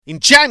In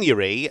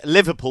January,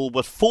 Liverpool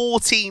were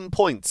 14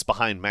 points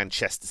behind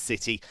Manchester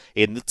City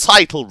in the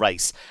title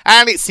race,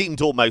 and it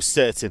seemed almost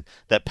certain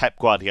that Pep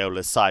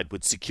Guardiola's side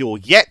would secure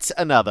yet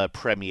another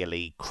Premier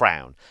League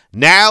crown.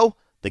 Now,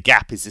 the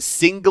gap is a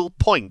single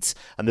point,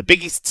 and the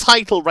biggest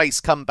title race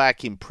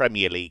comeback in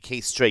Premier League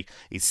history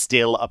is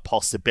still a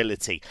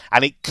possibility.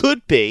 And it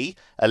could be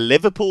a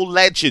Liverpool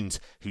legend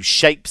who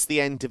shapes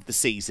the end of the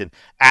season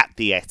at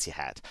the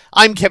Etihad.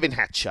 I'm Kevin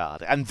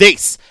Hatchard, and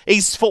this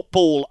is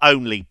Football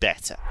Only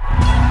Better.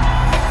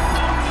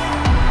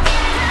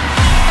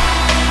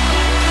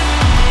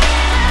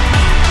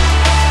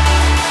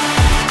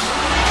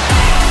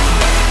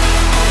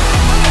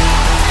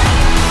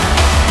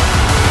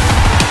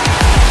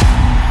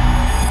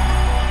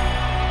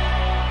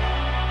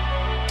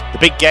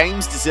 Big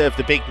games deserve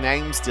the big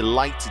names.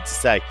 Delighted to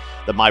say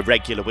that my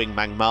regular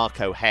wingman Mark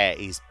O'Hare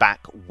is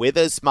back with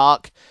us.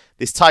 Mark,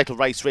 this title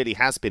race really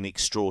has been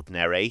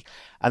extraordinary,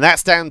 and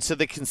that's down to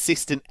the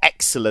consistent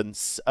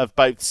excellence of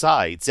both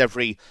sides.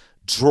 Every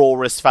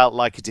draw has felt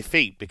like a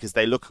defeat because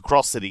they look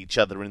across at each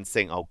other and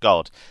think, oh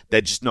God, they're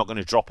just not going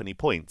to drop any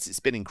points. It's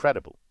been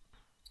incredible.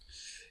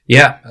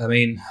 Yeah, I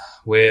mean,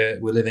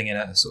 we're living in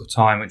a sort of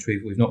time which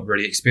we've not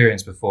really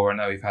experienced before. I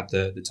know we've had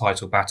the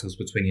title battles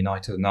between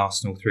United and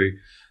Arsenal through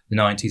the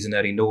 90s and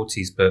early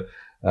noughties, but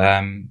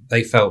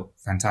they felt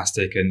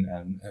fantastic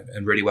and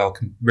really well,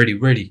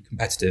 really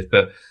competitive.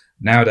 But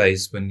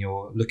nowadays, when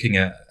you're looking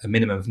at a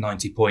minimum of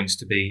 90 points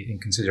to be in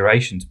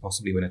consideration to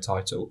possibly win a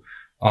title,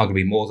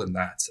 arguably more than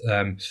that,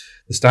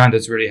 the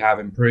standards really have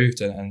improved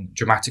and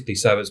dramatically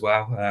so as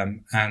well.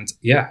 And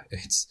yeah,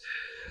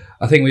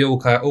 I think we all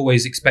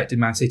always expected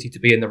Man City to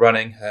be in the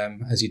running,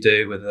 as you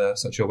do with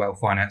such a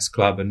well-financed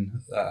club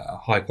and a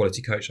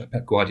high-quality coach like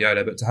Pep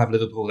Guardiola. But to have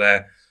Liverpool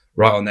there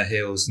right on their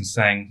heels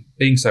and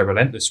being so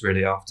relentless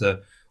really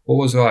after what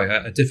was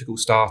a difficult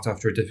start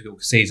after a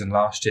difficult season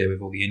last year with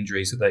all the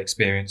injuries that they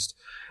experienced,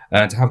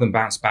 to have them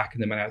bounce back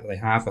in the manner that they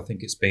have, I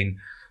think it's been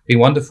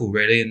wonderful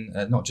really,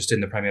 and not just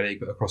in the Premier League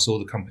but across all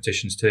the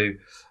competitions too.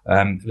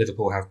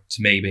 Liverpool have,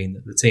 to me,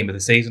 been the team of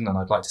the season, and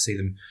I'd like to see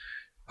them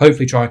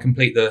hopefully try and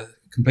complete the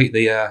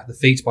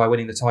feat by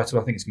winning the title.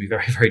 I think it's going to be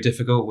very, very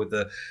difficult with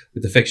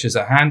the fixtures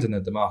at hand, and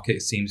that the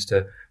market seems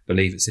to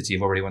believe that City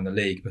have already won the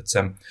league. But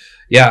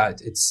yeah,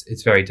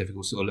 it's very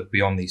difficult to sort of look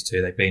beyond these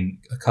two. They've been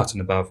a cut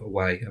and above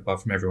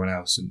from everyone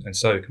else, and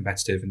so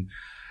competitive and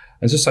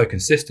just so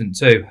consistent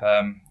too.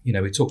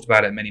 We talked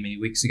about it many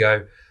weeks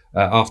ago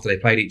after they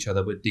played each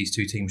other. Would these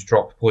two teams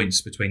drop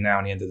points between now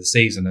and the end of the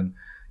season? And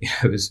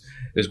it was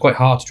quite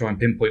hard to try and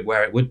pinpoint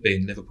where it would be.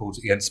 And Liverpool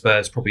against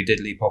Spurs probably did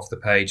leap off the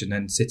page, and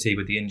then City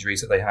with the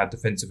injuries that they had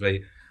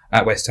defensively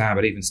at West Ham,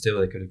 but even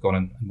still they could have gone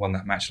and won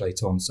that match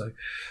later on. So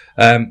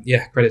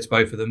yeah, credit to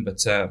both of them.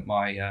 But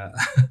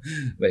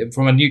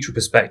from a neutral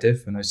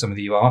perspective, I know some of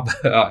you are,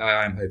 but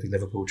I am hoping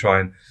Liverpool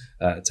try and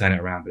turn it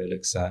around. But it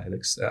looks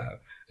an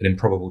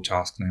improbable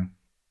task now.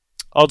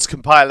 Odds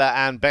compiler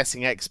and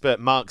betting expert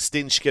Mark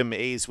Stinchcombe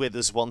is with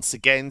us once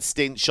again.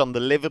 Stinch, on the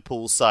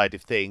Liverpool side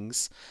of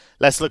things,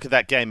 let's look at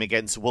that game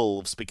against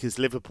Wolves, because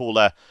Liverpool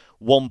are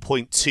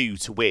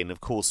 1.2 to win. Of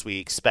course, we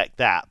expect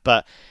that,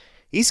 but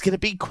it's going to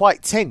be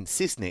quite tense,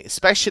 isn't it?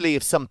 Especially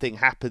if something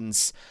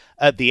happens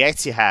at the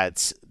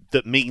Etihad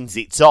that means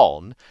it's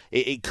on.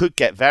 It could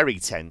get very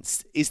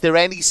tense. Is there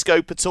any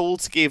scope at all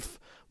to give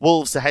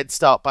Wolves a head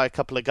start by a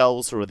couple of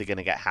goals, or are they going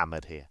to get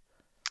hammered here?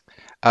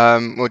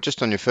 Well,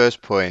 just on your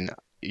first point,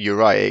 you're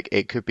right.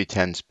 It could be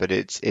tense, but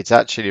it's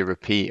actually a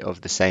repeat of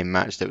the same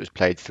match that was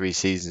played 3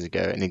 seasons ago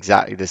in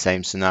exactly the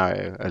same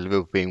scenario.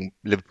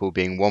 Liverpool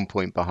being 1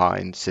 point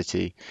behind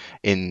City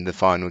in the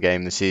final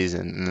game of the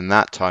season, and then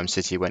that time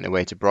City went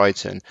away to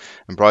Brighton,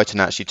 and Brighton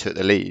actually took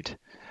the lead.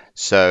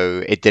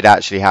 So it did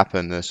actually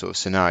happen, the sort of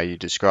scenario you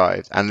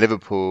described, and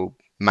Liverpool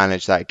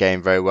managed that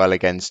game very well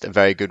against a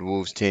very good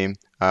Wolves team,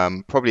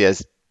 probably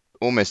as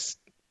almost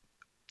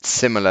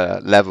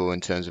similar level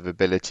in terms of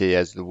ability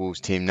as the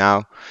Wolves team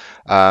now,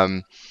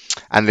 and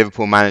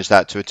Liverpool managed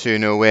that to a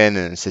 2-0 win,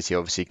 and City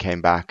obviously came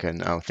back,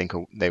 and I think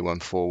they won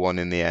 4-1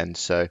 in the end.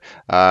 So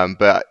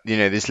but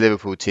this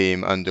Liverpool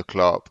team under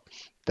Klopp,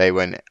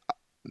 they'll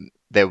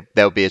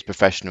be as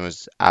professional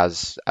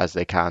as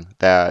they can.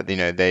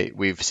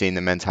 We've seen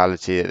the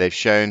mentality that they've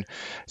shown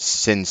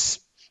since,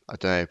 I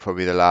don't know,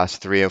 probably the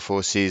last 3 or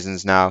 4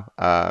 seasons now.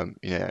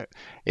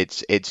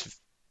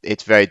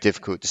 It's very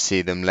difficult to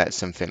see them let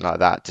something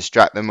like that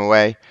distract them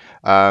away.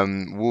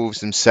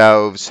 Wolves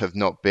themselves have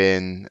not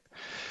been...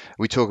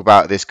 We talk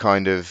about this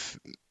kind of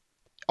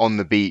on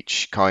the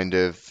beach kind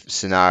of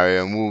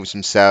scenario, and Wolves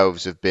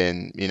themselves have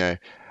been, they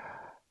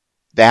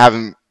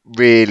haven't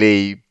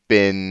really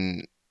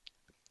been,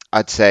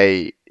 I'd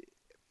say,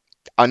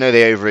 I know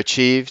they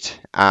overachieved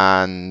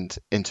and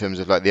in terms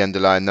of like the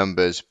underlying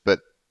numbers, but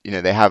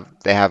they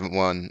haven't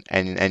won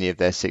any of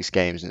their 6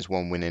 games, and it's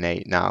 1 win in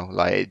 8 now.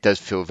 Like, it does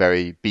feel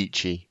very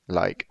beachy,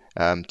 like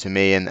to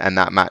me. And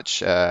that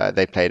match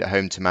they played at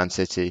home to Man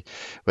City,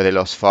 where they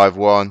lost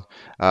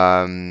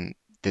 5-1.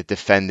 the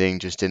defending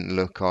just didn't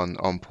look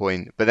on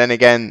point. But then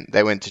again,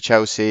 they went to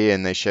Chelsea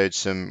and they showed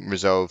some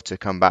resolve to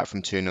come back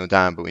from 2-0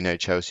 down. But we know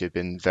Chelsea have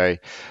been very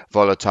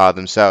volatile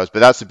themselves. But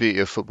that's the beauty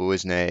of football,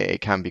 isn't it?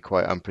 It can be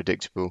quite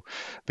unpredictable.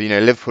 But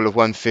Liverpool have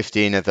won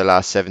 15 of the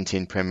last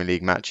 17 Premier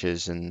League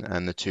matches,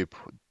 and the two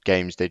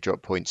games they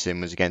dropped points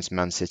in was against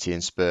Man City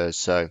and Spurs.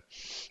 So,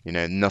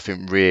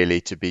 nothing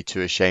really to be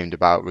too ashamed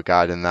about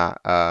regarding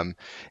that.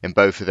 In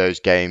both of those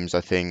games,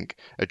 I think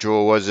a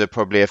draw was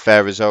probably a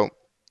fair result.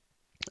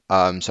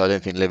 So I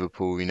don't think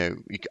Liverpool,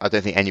 I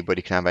don't think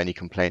anybody can have any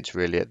complaints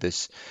really at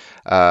this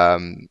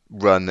run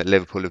that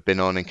Liverpool have been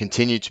on and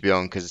continue to be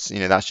on, because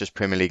that's just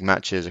Premier League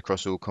matches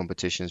across all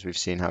competitions. We've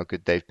seen how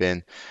good they've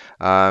been.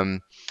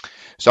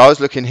 So I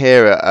was looking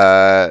here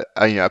at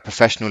a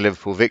professional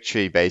Liverpool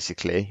victory,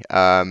 basically.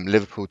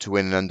 Liverpool to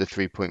win under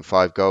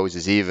 3.5 goals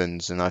is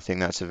evens, and I think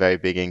that's a very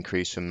big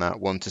increase from that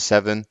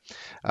 1-7.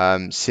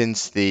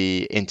 Since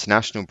the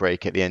international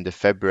break at the end of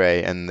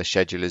February and the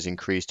schedule has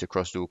increased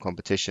across all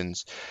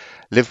competitions,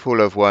 Liverpool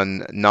have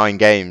won 9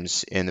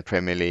 games in the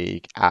Premier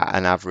League at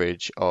an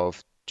average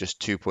of just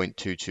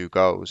 2.22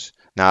 goals.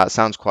 Now, that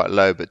sounds quite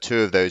low, but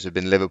 2 of those have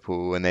been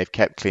Liverpool, and they've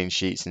kept clean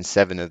sheets in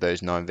 7 of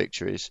those 9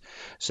 victories.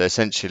 So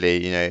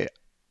essentially,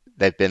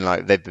 they've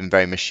been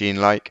very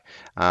machine-like,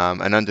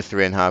 and under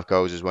 3.5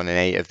 goals has won in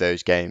 8 of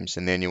those games,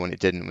 and the only one it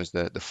didn't was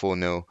the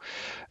 4-0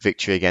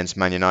 victory against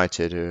Man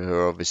United, who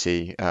are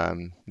obviously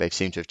they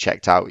seem to have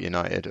checked out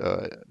United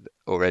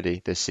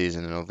already this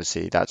season, and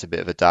obviously that's a bit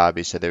of a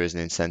derby, so there is an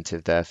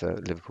incentive there for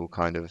Liverpool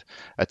kind of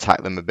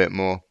attack them a bit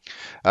more.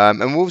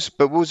 And Wolves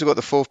have got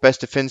the 4th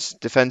best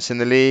defence in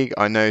the league.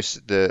 I know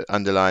the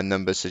underlying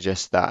numbers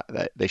suggest that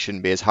they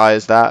shouldn't be as high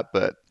as that,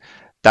 but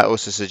that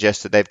also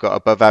suggests that they've got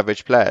above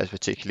average players,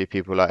 particularly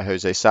people like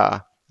Jose Sa.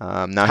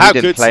 Now, how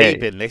good's he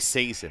been this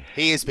season?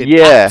 He has been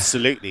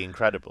absolutely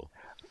incredible.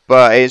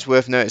 But it is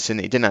worth noticing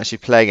that he didn't actually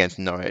play against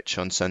Norwich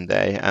on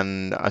Sunday,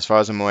 and as far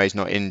as I'm aware, he's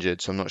not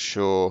injured, so I'm not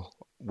sure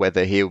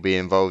whether he'll be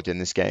involved in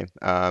this game.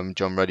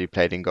 John Ruddy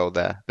played in goal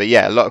there. But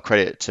yeah, a lot of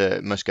credit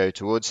must go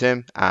towards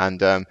him. And,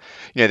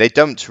 they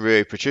dumped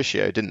Rui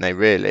Patricio, didn't they,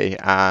 really?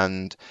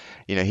 And,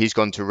 he's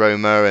gone to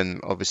Roma,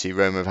 and obviously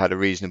Roma have had a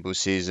reasonable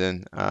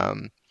season.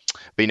 But,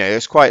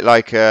 it's quite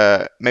like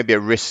maybe a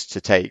risk to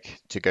take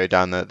to go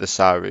down the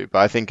Sarr route. But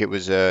I think it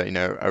was,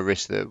 a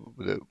risk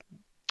that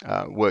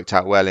worked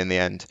out well in the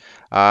end.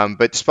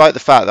 But despite the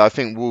fact that I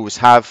think Wolves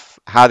have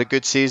had a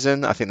good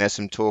season, I think there's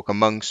some talk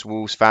amongst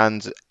Wolves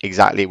fans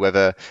exactly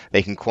whether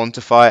they can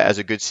quantify it as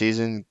a good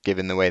season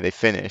given the way they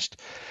finished.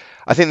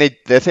 I think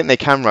they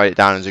can write it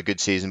down as a good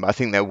season, but I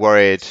think they're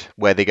worried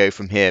where they go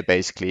from here.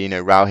 Basically,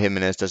 Raul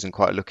Jimenez doesn't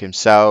quite look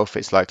himself.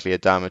 It's likely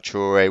Adama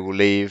Traore will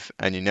leave,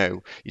 and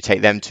you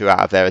take them 2 out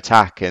of their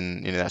attack,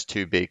 and that's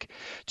two big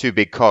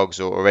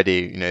cogs. Or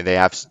already, they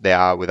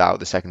are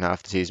without the second half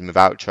of the season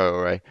without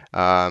Traore.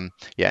 And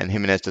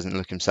Jimenez doesn't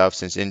look himself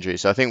since injury.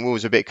 So I think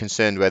Wolves are a bit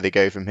concerned where they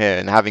go from here.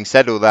 And having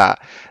said all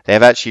that, they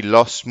have actually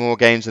lost more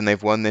games than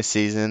they've won this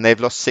season.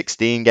 They've lost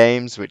 16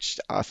 games,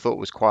 which I thought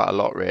was quite a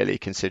lot, really,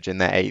 considering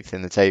they're 8th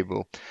in the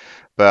table.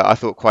 But I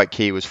thought quite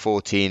key was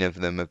 14 of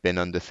them have been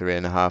under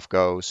 3.5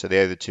 goals. So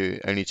the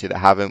only two that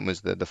haven't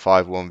was the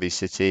 5-1 v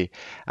City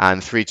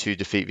and 3-2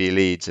 defeat v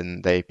Leeds,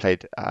 and they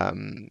played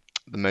the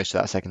most of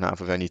that second half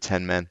with only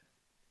 10 men.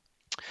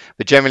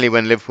 But generally,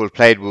 when Liverpool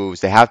played Wolves,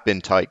 they have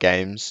been tight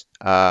games.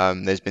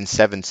 There's been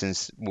 7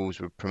 since Wolves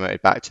were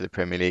promoted back to the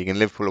Premier League, and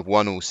Liverpool have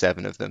won all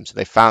 7 of them. So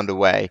they found a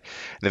way. And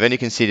they've only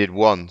conceded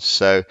once.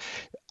 So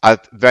I'm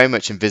very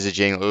much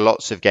envisaging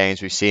lots of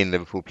games we've seen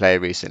Liverpool play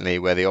recently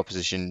where the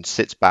opposition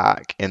sits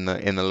back in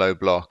the low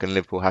block and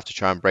Liverpool have to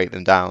try and break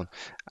them down.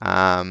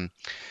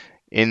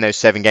 In those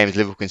 7 games,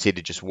 Liverpool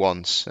conceded just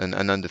once and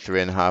under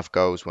 3.5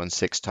 goals, won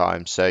 6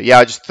 times. So yeah,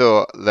 I just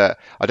thought that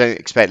I don't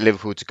expect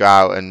Liverpool to go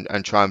out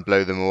and try and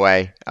blow them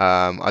away.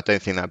 I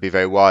don't think that'd be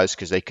very wise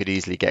because they could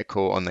easily get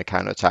caught on the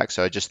counter attack.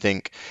 So I just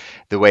think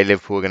the way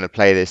Liverpool are going to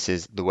play this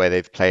is the way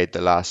they've played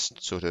the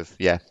last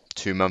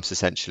 2 months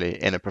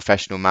essentially, in a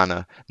professional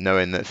manner,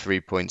 knowing that 3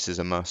 points is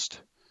a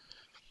must.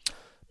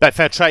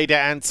 Betfair trader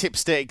and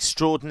tipster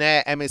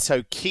extraordinaire Emmett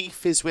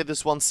O'Keefe is with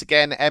us once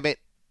again. Emmett,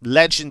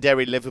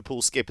 legendary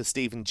Liverpool skipper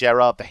Steven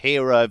Gerrard, the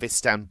hero of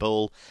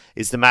Istanbul,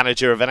 is the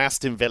manager of an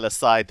Aston Villa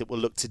side that will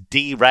look to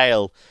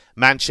derail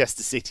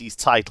Manchester City's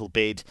title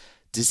bid.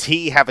 Does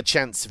he have a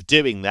chance of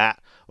doing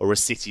that, or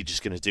is City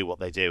just going to do what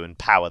they do and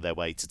power their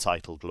way to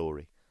title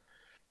glory?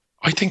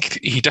 I think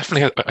he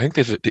definitely. I think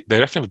they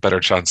definitely have a better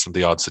chance than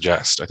the odds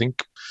suggest. I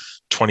think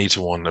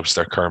 20-1 was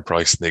their current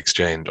price in the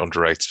exchange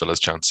underrates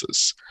Villa's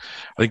chances.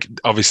 I think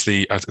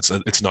obviously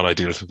it's not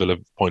ideal from Villa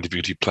point of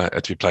view to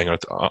be playing on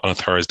a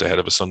Thursday ahead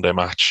of a Sunday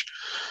match.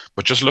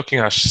 But just looking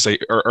at, say,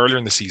 earlier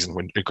in the season,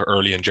 when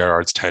early in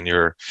Gerrard's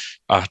tenure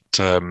at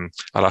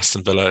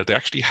Aston Villa, they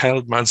actually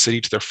held Man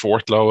City to their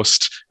 4th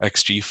lowest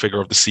XG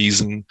figure of the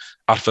season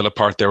at Villa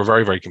Park. They were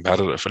very, very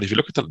competitive. And if you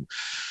look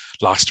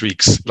last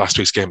week's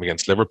game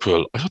against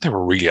Liverpool, I thought they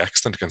were really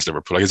excellent against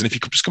Liverpool. Like, if you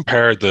could just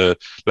compare the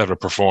level of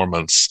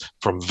performance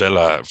from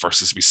Villa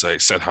versus, we say,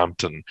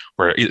 Southampton,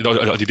 where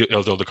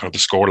although the kind of the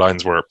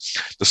scorelines were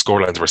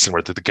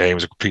similar, the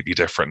games are completely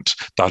different.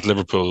 The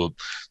Liverpool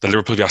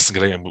v Aston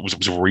Villa game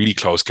was a really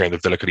close game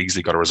that Villa could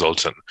easily got a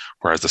result in,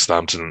 whereas the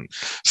Southampton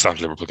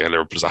Liverpool game,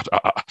 Liverpool just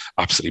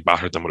absolutely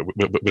battered them with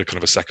a kind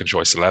of a second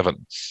choice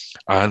 11.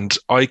 And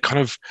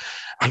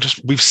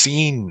we've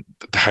seen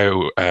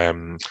how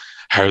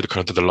the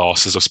kind of the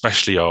losses,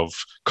 especially of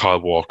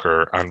Kyle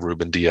Walker and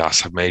Ruben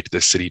Dias, have made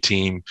this City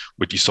team.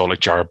 With, you saw like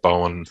Jared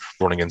Bowen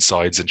running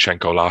inside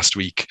Zinchenko last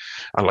week,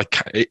 and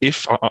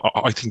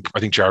I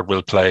think Jared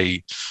will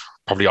play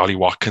probably Ollie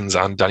Watkins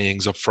and Danny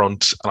Ings up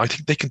front, and I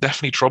think they can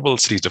definitely trouble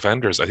City's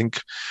defenders. I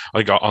think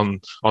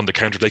on the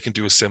counter they can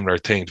do a similar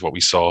thing to what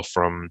we saw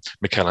from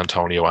Mikel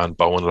Antonio and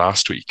Bowen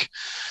last week.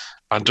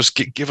 And just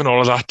given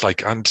all of that,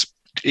 and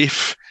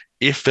if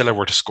Villa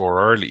were to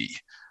score early,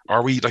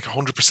 are we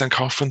 100%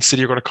 confident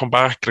City are going to come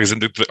back?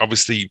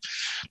 Obviously,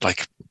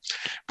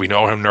 we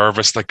know how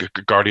nervous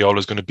Guardiola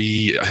is going to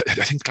be. I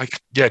think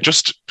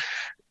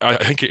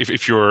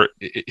if you're,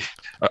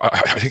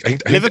 I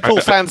think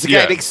Liverpool fans are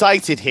getting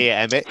excited here,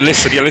 Emmett.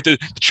 Listen, the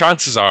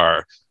chances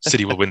are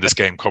City will win this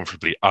game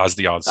comfortably, as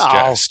the odds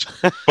suggest.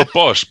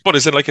 But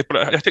is it I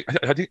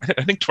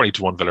think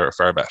 20-1 Villa are a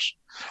fair bet.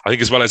 I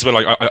think as well.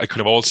 I could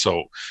have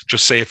also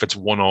just say if it's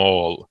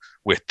 1-1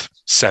 with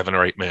 7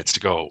 or 8 minutes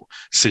to go,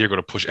 City are going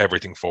to push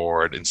everything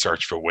forward in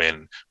search for a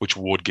win, which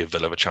would give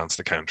Villa a chance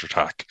to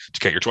counter-attack to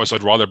get your choice. So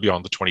I'd rather be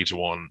on the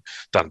 20-1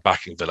 than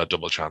backing Villa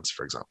double chance,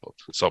 for example.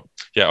 So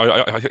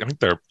yeah, I think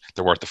they're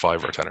worth the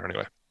 5 or a 10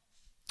 anyway.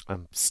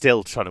 I'm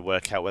still trying to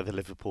work out whether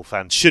Liverpool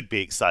fans should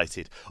be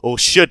excited or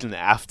shouldn't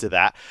after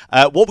that.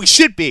 What we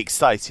should be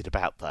excited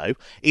about, though,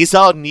 is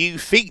our new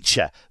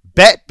feature,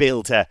 Bet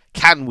Builder,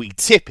 Can We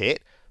Tip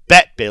It?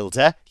 Bet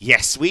Builder,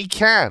 yes we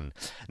can.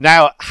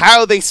 Now,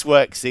 how this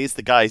works is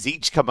the guys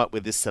each come up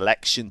with a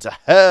selection to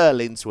hurl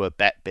into a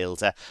Bet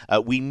Builder.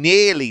 We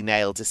nearly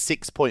nailed a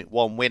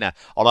 6.1 winner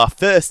on our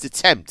first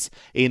attempt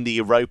in the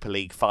Europa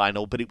League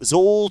final, but it was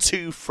all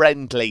too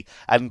friendly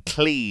and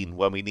clean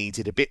when we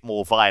needed a bit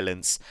more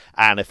violence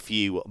and a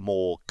few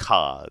more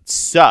cards.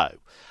 So,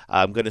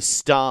 I'm going to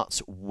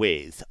start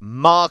with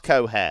Mark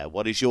O'Hare.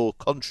 What is your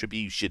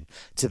contribution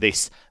to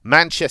this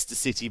Manchester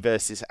City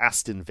versus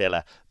Aston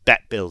Villa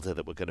Bet Builder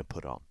that we're going to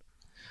put on?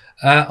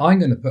 I'm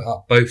going to put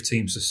up both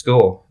teams to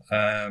score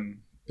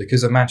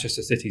because of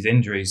Manchester City's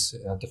injuries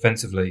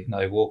defensively.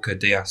 No Walker,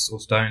 Dias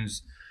or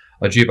Stones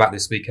are due back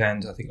this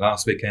weekend. I think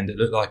last weekend it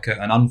looked like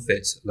an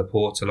unfit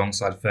Laporte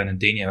alongside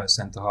Fernandinho at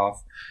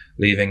centre-half,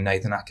 leaving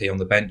Nathan Ake on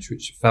the bench,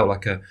 which felt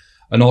like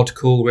an odd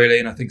call, really.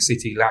 And I think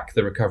City lack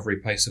the recovery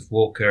pace of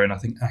Walker, and I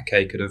think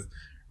Ake could have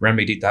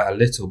remedied that a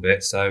little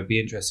bit. So it'd be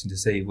interesting to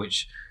see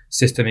which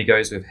system he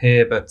goes with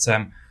here. But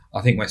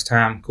I think West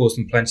Ham caused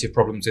them plenty of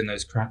problems in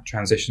those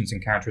transitions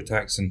and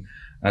counter-attacks. And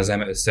as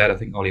Emmett has said, I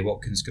think Ollie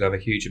Watkins could have a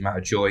huge amount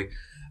of joy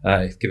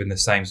if given the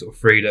same sort of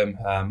freedom.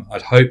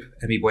 I'd hope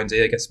Emi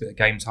Buendia gets a bit of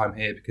game time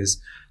here,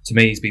 because to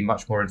me he's been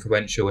much more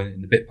influential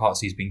in the bit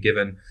parts he's been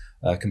given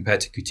compared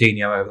to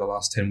Coutinho over the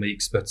last 10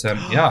 weeks. But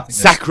yeah, I think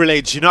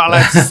sacrilege! You're not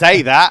allowed to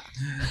say that.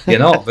 You're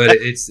not, but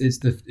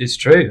it's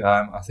true.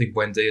 I think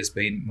Buendia has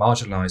been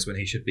marginalised when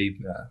he should be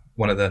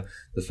one of the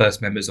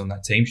first members on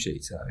that team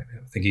sheet.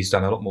 I think he's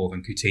done a lot more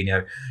than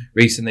Coutinho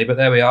recently. But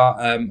there we are.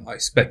 I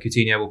expect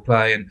Coutinho will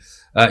play, and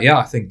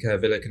I think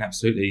Villa can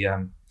absolutely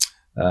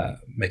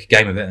make a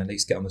game of it and at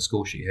least get on the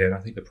score sheet here. And I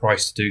think the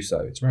price to do so,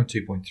 it's around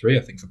 2.3,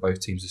 I think, for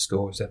both teams to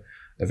score. It's a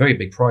very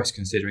big price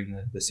considering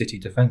the City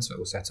defence that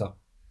will set up.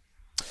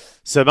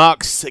 So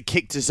Mark's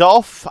kicked us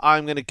off.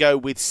 I'm going to go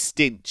with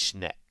Stinch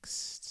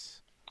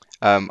next.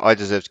 I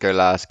deserve to go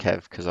last,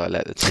 Kev, because I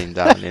let the team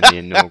down in the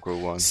inaugural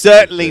one.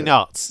 Certainly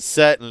not.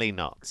 Certainly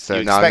not.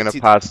 So now I'm going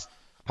to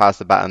pass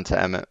the baton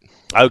to Emmett.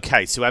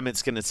 Okay, so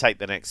Emmett's going to take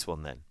the next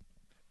one then.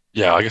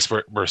 Yeah, I guess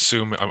we're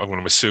assuming. I'm going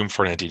to assume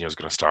Fernandinho is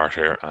going to start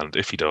here, and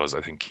if he does, I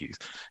think he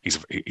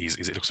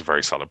looks a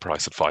very solid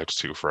price at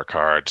 5-2 for a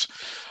card.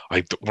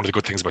 One of the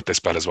good things about this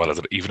bet as well is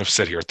that even if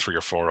City are 3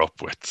 or 4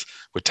 up with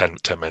 10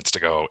 minutes to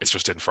go, it's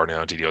just in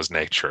Fernandinho's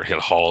nature. He'll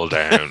haul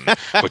down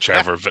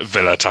whichever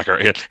Villa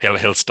attacker.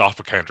 He'll stop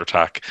a counter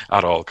attack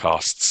at all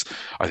costs.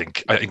 I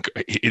think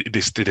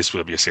this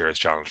will be a serious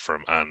challenge for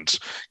him, and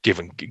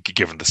given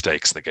the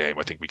stakes in the game,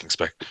 I think we can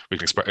expect. I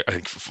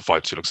think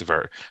 5-2 looks a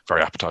very,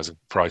 very appetizing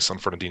price on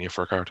Fernandinho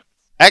for a card.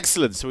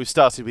 Excellent. So we've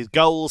started with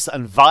goals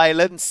and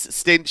violence.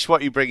 Stinch,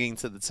 what are you bringing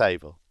to the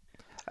table?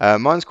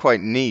 Mine's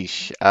quite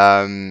niche.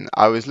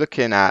 I was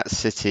looking at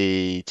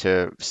City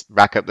to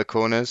rack up the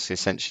corners.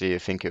 Essentially, I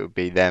think it would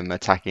be them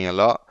attacking a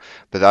lot.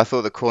 But I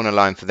thought the corner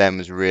line for them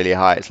was really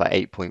high. It's like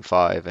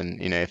 8.5. And,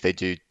 if they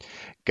do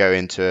go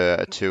into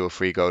a 2 or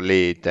 3 goal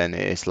lead, then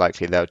it's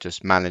likely they'll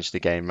just manage the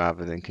game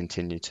rather than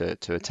continue to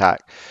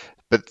attack.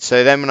 But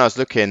so then when I was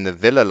looking, the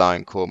Villa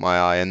line caught my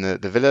eye, and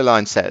the Villa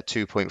line set at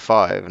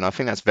 2.5, and I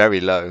think that's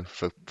very low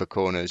for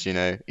corners.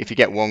 If you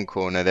get one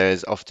corner, there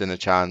is often a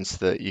chance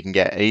that you can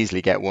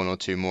easily get one or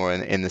two more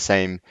in the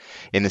same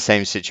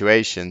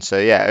situation. So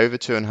yeah, over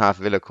 2.5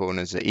 Villa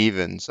corners at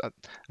evens.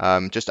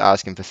 Just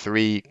asking for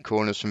 3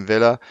 corners from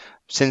Villa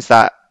since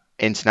that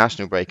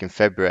international break in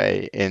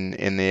February.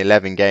 In the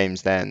 11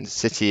 games, then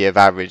City have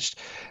averaged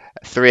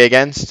 3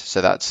 against,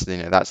 so that's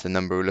the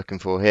number we're looking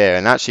for here.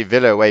 And actually,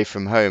 Villa away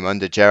from home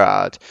under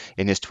Gerrard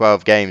in his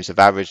 12 games have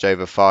averaged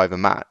over 5 a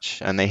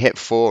match, and they hit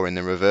 4 in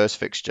the reverse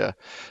fixture.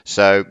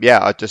 So yeah,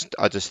 I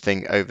just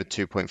think over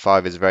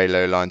 2.5 is a very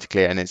low line to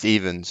clear, and it's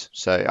evens,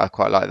 so I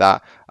quite like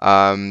that.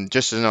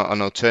 Just as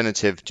an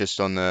alternative, just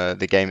on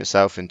the game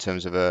itself, in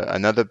terms of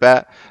another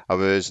bet, I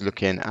was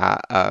looking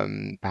at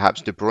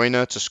perhaps De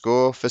Bruyne to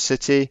score for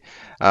City.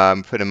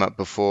 Put him up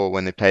before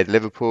when they played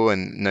Liverpool,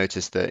 and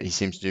noticed that he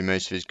seems to do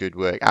most of his good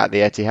work at the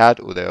Etihad,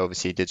 although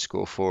obviously he did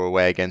score 4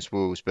 away against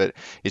Wolves. But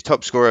he's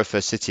top scorer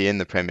for City in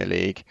the Premier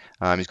League.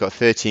 He's got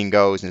 13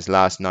 goals in his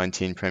last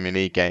 19 Premier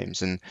League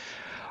games. And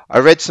I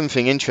read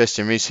something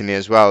interesting recently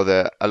as well,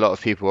 that a lot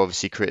of people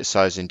obviously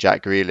criticising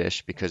Jack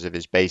Grealish because of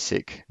his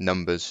basic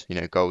numbers,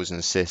 goals and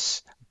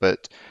assists.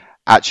 But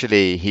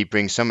actually, he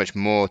brings so much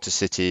more to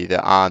City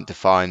that aren't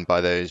defined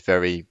by those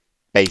very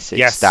basic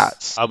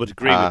stats. I would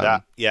agree with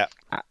that. Yeah.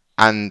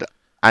 And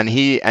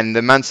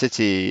the Man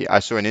City, I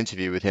saw an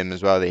interview with him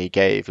as well that he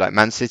gave. Like,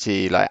 Man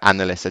City,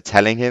 analysts are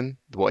telling him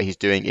what he's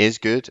doing is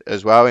good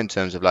as well, in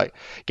terms of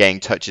getting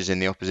touches in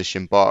the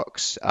opposition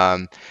box,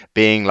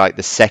 being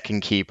the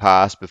second key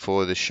pass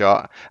before the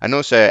shot, and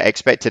also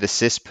expected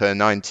assists per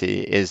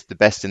 90 is the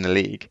best in the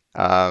league.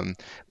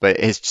 But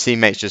his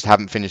teammates just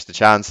haven't finished the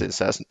chances,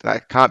 so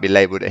that can't be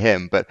labelled at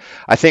him. But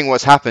I think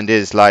what's happened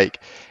is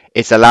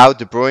it's allowed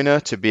De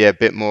Bruyne to be a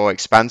bit more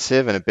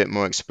expansive and a bit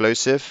more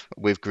explosive,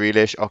 with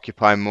Grealish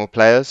occupying more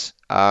players.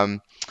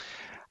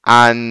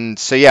 And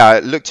so, yeah, I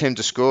looked him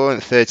to score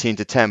at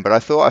 13-10, but I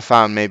thought I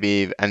found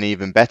maybe an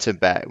even better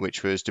bet,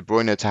 which was De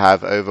Bruyne to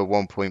have over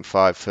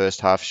 1.5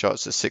 first half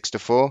shots at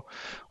 6-4.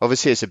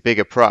 Obviously, it's a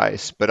bigger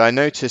price, but I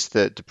noticed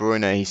that De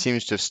Bruyne, he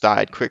seems to have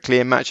started quickly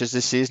in matches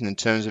this season in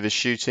terms of his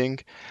shooting.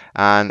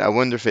 And I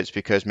wonder if it's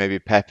because maybe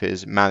Pep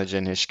is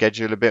managing his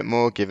schedule a bit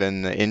more,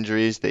 given the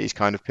injuries that he's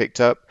kind of picked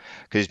up,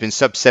 because he's been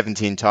sub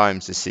 17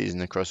 times this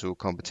season across all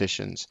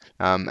competitions.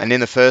 And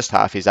in the first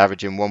half, he's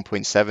averaging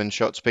 1.7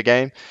 shots per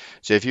game.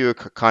 So if you were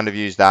kind of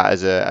use that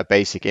as a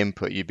basic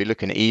input, you'd be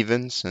looking at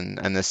evens, and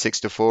there's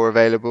 6-4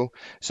 available.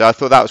 So I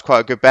thought that was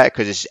quite a good bet,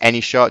 because it's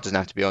any shot, doesn't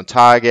have to be on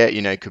target.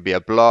 It could be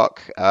a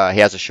block. He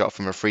has a shot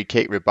from a free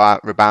kick,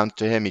 rebound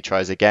to him. He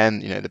tries again.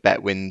 The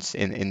bet wins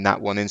in that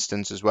one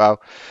instance as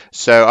well.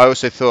 So I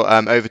also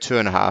thought over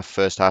 2.5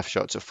 first half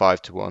shots at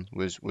 5-1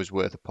 was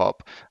worth a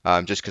pop,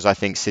 just because I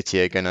think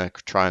City are going to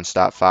try and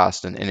start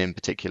fast, and in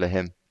particular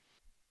him.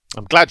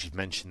 I'm glad you've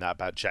mentioned that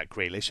about Jack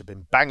Grealish. I've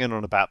been banging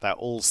on about that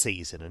all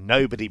season, and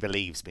nobody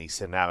believes me,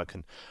 so now I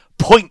can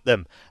point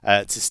them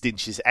to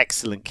Stinch's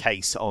excellent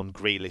case on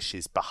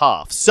Grealish's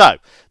behalf. So,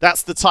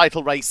 that's the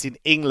title race in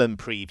England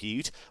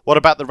previewed. What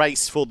about the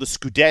race for the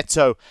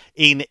Scudetto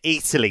in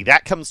Italy?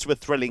 That comes to a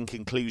thrilling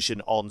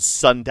conclusion on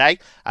Sunday,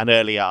 and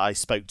earlier I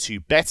spoke to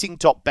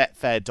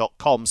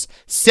betting.betfair.com's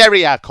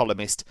Serie A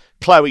columnist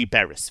Chloe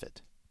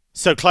Beresford.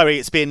 So, Chloe,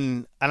 it's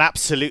been an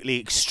absolutely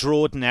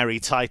extraordinary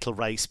title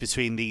race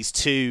between these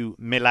two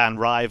Milan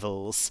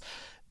rivals.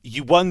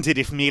 You wondered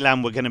if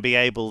Milan were going to be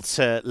able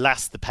to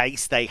last the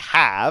pace. They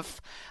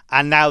have,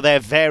 and now they're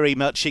very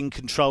much in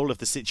control of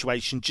the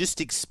situation. Just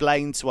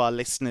explain to our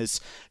listeners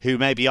who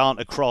maybe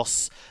aren't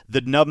across the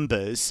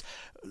numbers,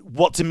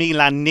 what do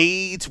Milan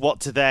need?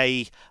 What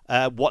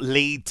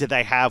lead do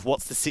they have?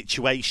 What's the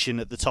situation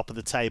at the top of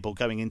the table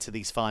going into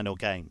these final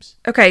games?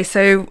 Okay,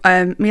 so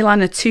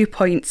Milan are 2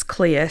 points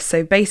clear.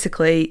 So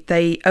basically,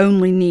 they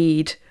only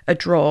need a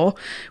draw,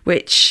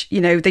 which,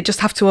 they just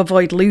have to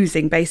avoid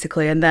losing,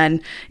 basically. And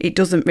then it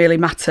doesn't really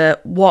matter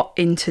what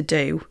Inter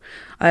do.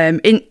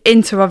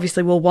 Inter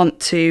obviously will want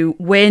to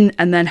win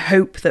and then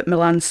hope that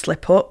Milan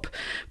slip up.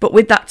 But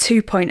with that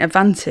 2 point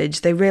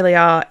advantage, they really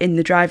are in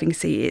the driving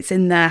seat. It's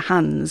in their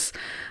hands.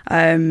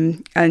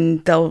 And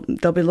they'll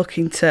be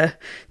looking to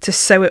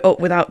sew it up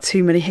without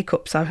too many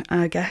hiccups,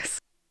 I guess.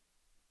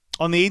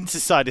 On the Inter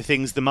side of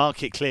things, the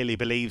market clearly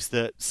believes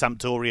that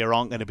Sampdoria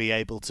aren't going to be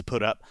able to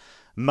put up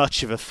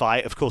much of a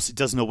fight. Of course, it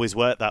doesn't always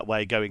work that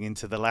way going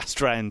into the last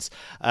rounds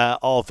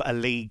of a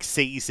league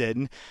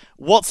season.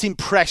 What's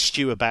impressed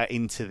you about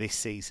Inter this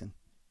season?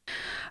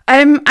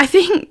 I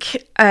think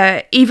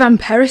Ivan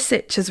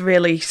Perisic has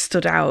really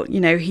stood out.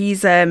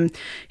 He's a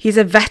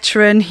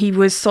veteran. He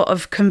was sort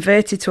of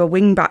converted to a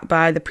wing-back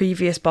by the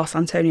previous boss,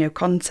 Antonio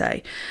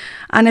Conte.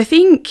 And I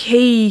think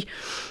he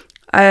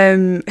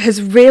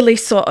has really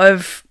sort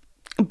of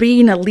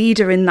been a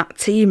leader in that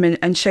team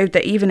and showed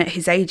that even at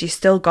his age, he's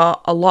still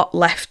got a lot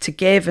left to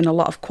give and a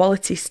lot of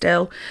quality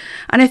still.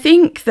 And I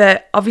think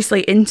that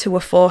obviously Inter were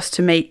forced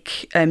to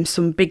make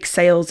some big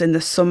sales in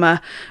the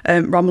summer,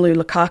 Romelu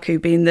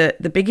Lukaku being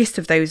the biggest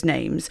of those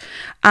names.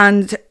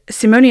 And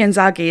Simone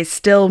Inzaghi has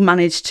still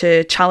managed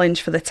to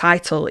challenge for the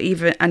title,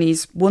 and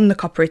he's won the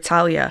Coppa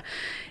Italia,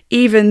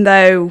 even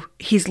though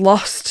he's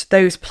lost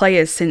those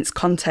players since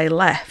Conte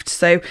left.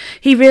 So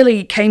he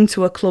really came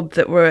to a club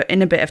that were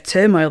in a bit of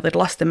turmoil. They'd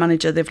lost their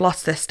manager, they've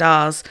lost their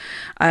stars,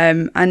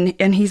 and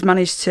he's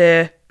managed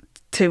to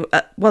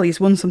he's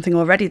won something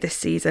already this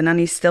season, and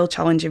he's still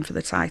challenging for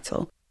the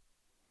title.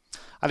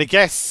 And I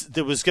guess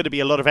there was going to be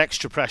a lot of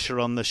extra pressure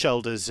on the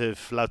shoulders of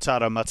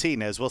Lautaro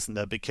Martinez, wasn't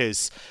there?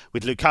 Because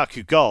with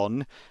Lukaku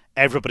gone,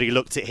 everybody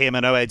looked at him.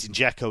 I know Edin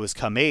Dzeko has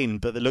come in,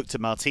 but they looked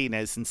at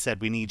Martinez and said,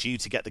 we need you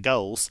to get the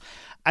goals.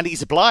 And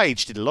he's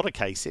obliged in a lot of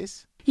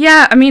cases.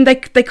 Yeah, I mean, they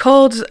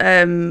called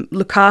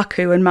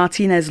Lukaku and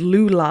Martinez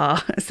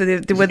Lula, so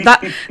they were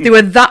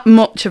that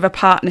much of a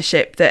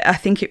partnership that I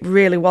think it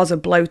really was a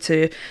blow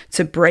to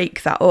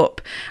break that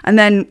up. And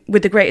then,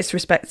 with the greatest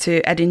respect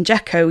to Edin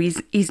Dzeko,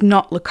 he's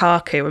not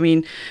Lukaku. I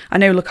mean, I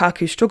know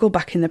Lukaku struggled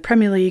back in the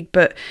Premier League,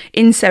 but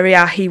in Serie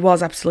A he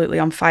was absolutely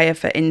on fire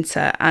for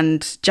Inter, and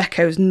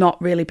Dzeko's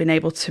not really been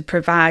able to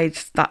provide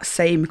that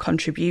same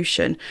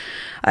contribution.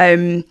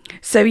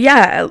 So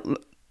yeah,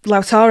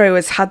 Lautaro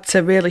has had to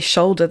really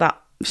shoulder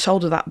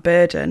that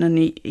burden, and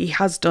he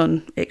has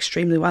done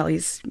extremely well.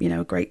 He's,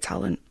 a great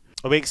talent.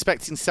 Are we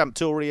expecting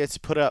Sampdoria to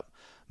put up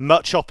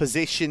much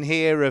opposition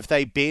here? Have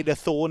they been a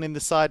thorn in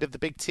the side of the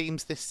big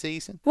teams this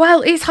season?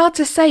 Well, it's hard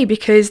to say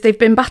because they've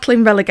been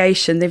battling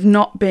relegation. They've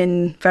not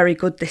been very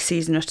good this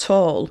season at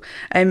all.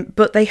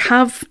 But they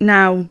have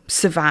now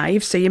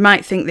survived, so you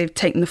might think they've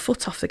taken the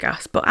foot off the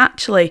gas. But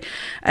actually,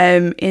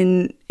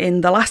 in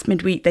the last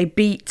midweek, they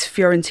beat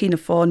Fiorentina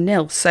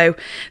 4-0. So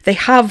they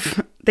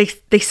have...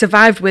 They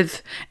survived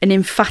with an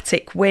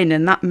emphatic win,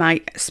 and that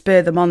might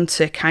spur them on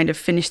to kind of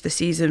finish the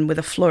season with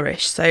a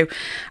flourish. So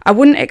I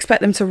wouldn't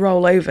expect them to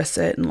roll over,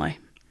 certainly.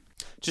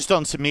 Just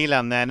on to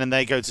Milan then, and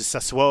they go to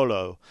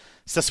Sassuolo.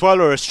 Sassuolo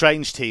are a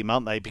strange team,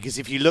 aren't they? Because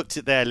if you looked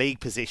at their league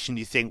position,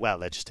 you think, well,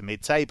 they're just a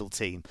mid-table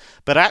team.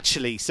 But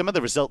actually, some of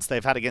the results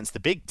they've had against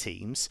the big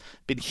teams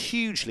have been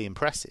hugely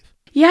impressive.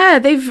 Yeah,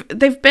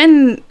 they've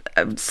been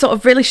sort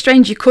of really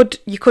strange. You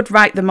could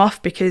write them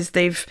off because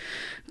they've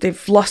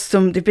lost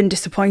some. They've been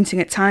disappointing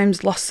at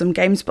times, lost some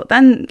games, but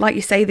then, like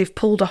you say, they've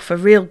pulled off a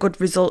real good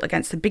result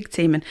against the big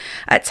team, and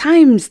at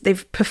times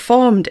they've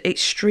performed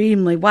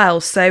extremely well.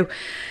 So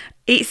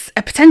it's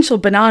a potential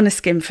banana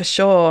skin for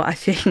sure, I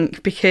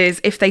think,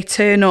 because if they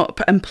turn up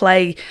and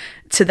play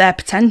to their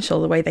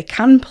potential the way they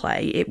can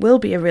play, it will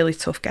be a really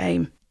tough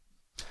game.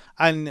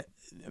 And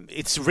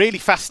it's a really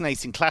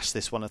fascinating clash,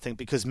 this one, I think,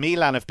 because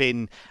Milan have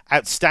been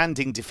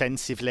outstanding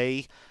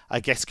defensively. I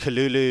guess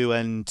Kalulu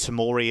and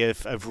Tomori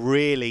have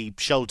really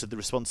shouldered the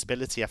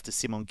responsibility after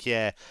Simon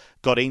Kjaer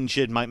got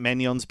injured. Mike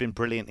Maignan been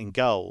brilliant in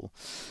goal.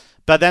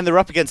 But then they're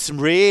up against some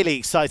really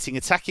exciting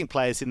attacking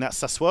players in that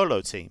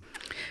Sassuolo team.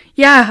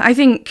 Yeah, I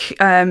think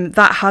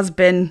that has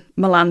been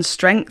Milan's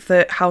strength,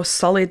 how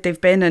solid they've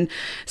been. And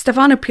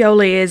Stefano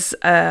Pioli is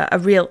a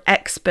real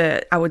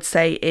expert, I would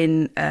say,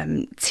 in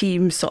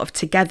team sort of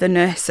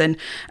togetherness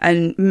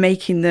and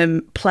making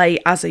them play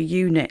as a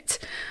unit.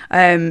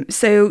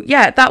 So,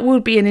 yeah, that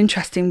would be an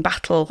interesting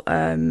battle.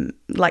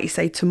 Like you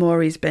say,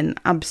 Tomori's been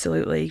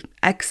absolutely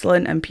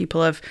excellent, and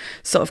people have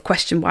sort of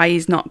questioned why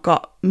he's not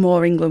got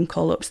more England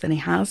call-ups than he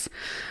has.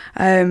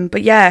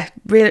 But yeah,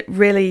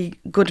 really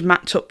good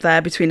matchup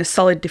there between a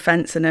solid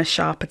defence and a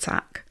sharp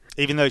attack.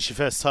 Even though it's your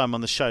first time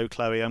on the show,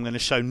 Chloe, I'm going to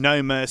show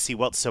no mercy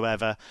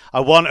whatsoever.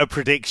 I want a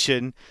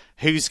prediction.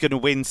 Who's going to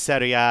win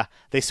Serie A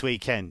this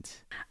weekend?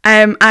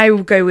 I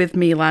will go with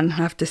Milan, I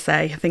have to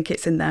say. I think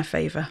it's in their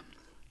favour.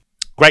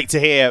 Great to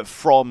hear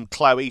from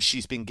Chloe.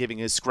 She's been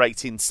giving us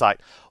great insight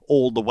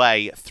all the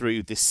way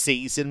through this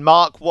season.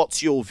 Mark,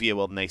 what's your view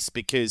on this?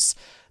 Because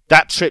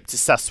that trip to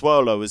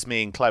Sassuolo, as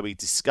me and Chloe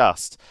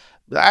discussed,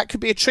 that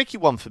could be a tricky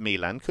one for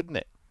Milan, couldn't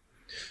it?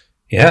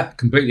 Yeah,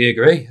 completely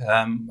agree.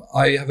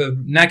 I have a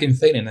nagging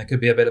feeling there could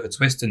be a bit of a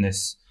twist in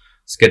this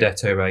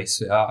Scudetto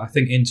race. I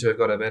think Inter have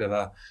got a bit of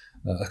a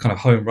kind of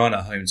home run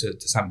at home to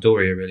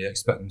Sampdoria, really. I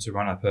expect them to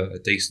run up a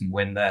decent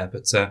win there.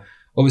 But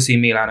obviously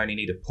Milan only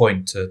need a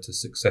point to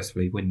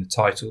successfully win the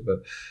title. But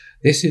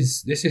this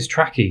is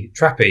trappy.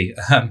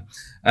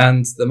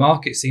 And the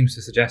market seems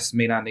to suggest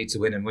Milan need to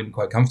win and win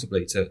quite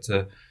comfortably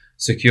to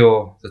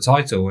secure the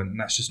title. And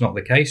that's just not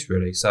the case,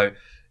 really. So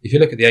if you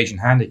look at the Asian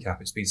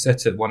handicap, it's been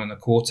set at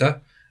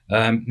 1.25.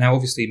 Now,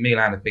 obviously,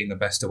 Milan have been the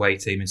best away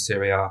team in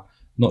Serie A,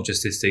 not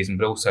just this season,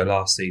 but also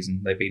last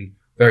season. They've been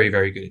very,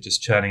 very good at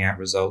just churning out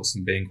results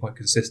and being quite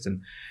consistent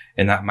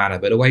in that manner.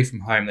 But away from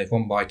home, they've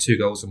won by 2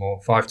 goals or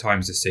more 5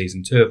 times this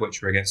season, 2 of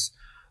which were against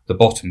the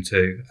bottom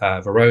 2.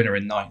 Verona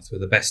in 9th were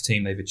the best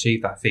team they've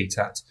achieved that feat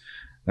at.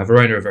 Now,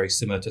 Verona are very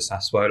similar to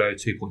Sassuolo,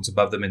 2 points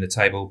above them in the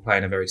table,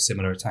 playing a very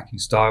similar attacking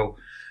style.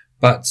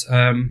 But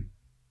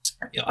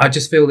I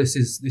just feel this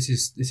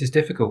is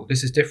difficult.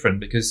 This is different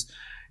because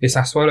it's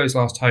Sassuolo's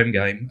last home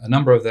game. A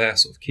number of their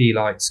sort of key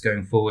lights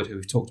going forward, who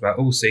we've talked about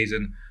all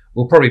season,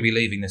 will probably be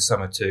leaving this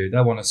summer too.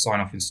 They'll want to sign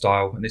off in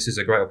style, and this is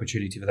a great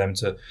opportunity for them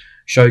to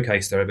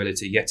showcase their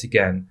ability yet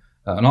again,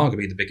 and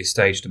arguably the biggest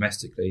stage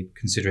domestically,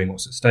 considering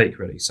what's at stake,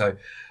 really. So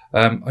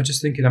I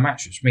just think in a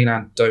match which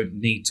Milan don't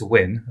need to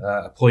win,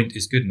 a point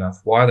is good enough.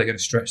 Why are they going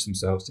to stretch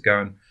themselves to go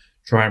and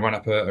try and run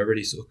up a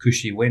really sort of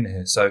cushy win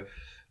here? So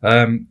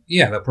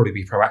they'll probably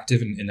be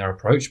proactive in their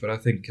approach, but I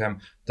think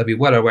they'll be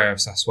well aware of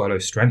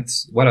Sassuolo's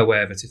strengths, well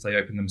aware that if they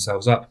open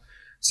themselves up,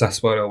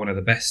 Sassuolo are one of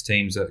the best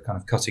teams at kind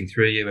of cutting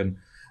through you and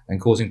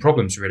causing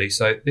problems, really.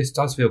 So this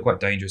does feel quite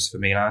dangerous for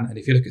Milan. And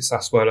if you look at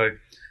Sassuolo,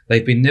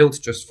 they've been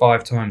nilled just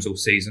 5 times all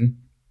season.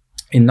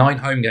 In 9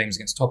 home games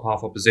against top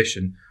half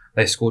opposition,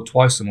 they scored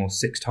twice or more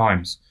 6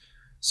 times.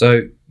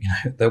 So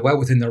they're well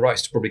within their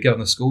rights to probably get on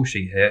the score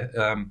sheet here.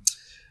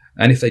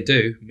 And if they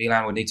do,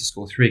 Milan would need to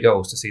score 3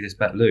 goals to see this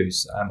bet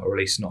lose, or at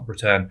least not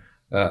return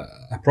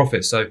a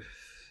profit. So,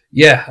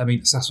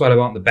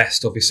 Sassuolo aren't the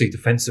best, obviously,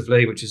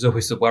 defensively, which is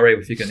always the worry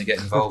if you're going to get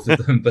involved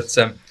with them. But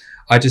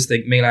I just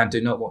think Milan do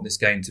not want this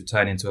game to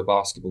turn into a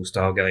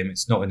basketball-style game.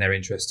 It's not in their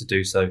interest to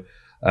do so.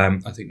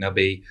 I think they'll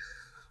be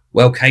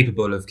well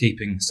capable of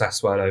keeping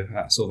Sassuolo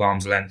at sort of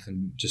arm's length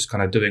and just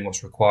kind of doing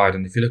what's required.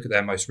 And if you look at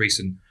their most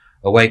recent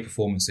away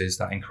performances,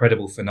 that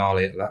incredible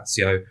finale at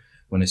Lazio,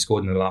 when they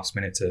scored in the last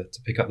minute to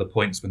pick up the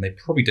points when they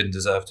probably didn't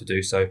deserve to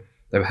do so.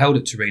 They were held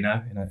at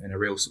Torino in a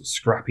real sort of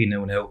scrappy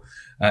 0-0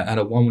 and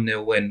a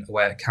 1-0 win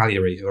away at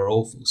Cagliari, who are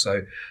awful.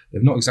 So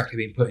they've not exactly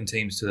been putting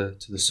teams to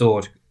the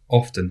sword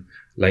often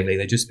lately.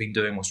 They've just been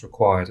doing what's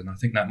required, and I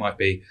think that might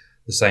be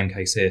the same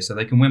case here. So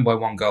they can win by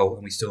 1 goal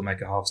and we still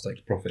make a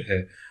half-stakes profit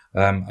here.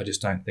 I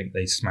just don't think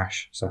they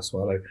smash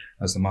Sassuolo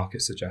as the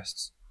market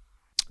suggests.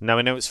 Now,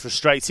 I know it's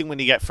frustrating when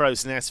you get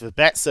frozen out of a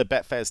bet, so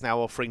Betfair is now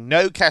offering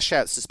no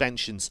cash-out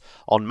suspensions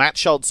on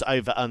match odds,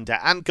 over, under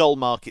and goal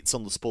markets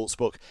on the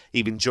sportsbook,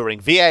 even during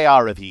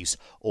VAR reviews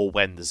or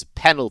when there's a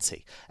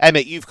penalty.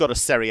 Emmett, you've got a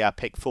Serie A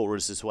pick for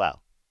us as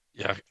well.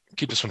 Yeah,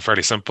 keep this one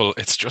fairly simple.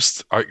 It's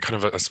just,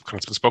 it's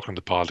been spoken on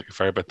the pod a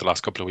fair bit the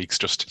last couple of weeks,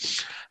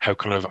 just how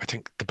I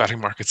think the betting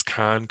markets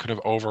can kind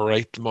of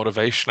overrate the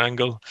motivation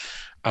angle.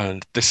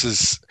 And I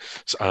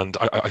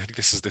think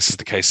this is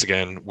the case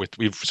again with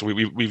we've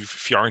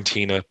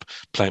Fiorentina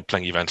playing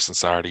Juventus on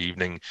Saturday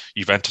evening.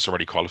 Juventus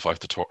already qualified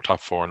for the top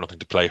 4, nothing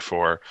to play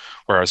for,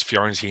 whereas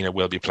Fiorentina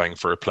will be playing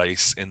for a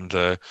place in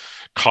the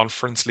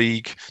Conference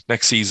League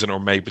next season, or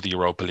maybe the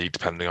Europa League,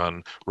 depending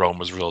on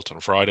Roma's result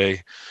on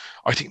Friday.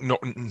 I think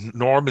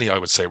normally I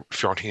would say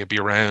Fiorentina would be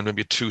around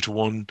maybe a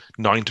 2-1,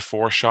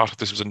 9-4 shot if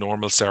this was a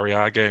normal Serie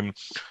A game,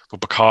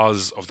 but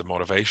because of the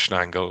motivation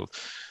angle,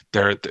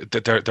 they're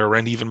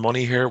around even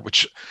money here,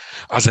 which,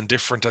 as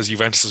indifferent as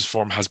Juventus'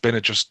 form has been,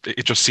 it just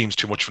seems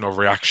too much of an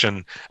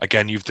overreaction.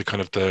 Again, you've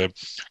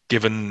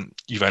given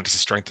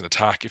Juventus' strength in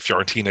attack. If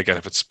Fiorentina, again,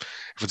 if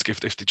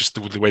they just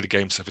the way the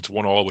game's, if it's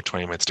 1-1 with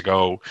 20 minutes to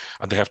go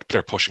and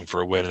they're pushing for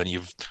a win, and then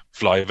you've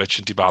Vlahovic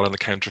and Dybala in the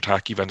counter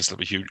attack, Juventus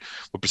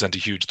will present a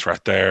huge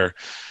threat there.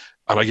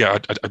 And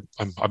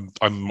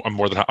I'm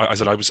more than. I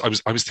said I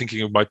was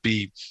thinking it might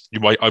be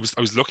I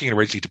was looking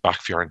originally to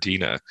back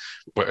Fiorentina,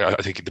 but I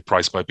think the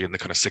price might be in the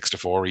kind of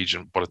 6-4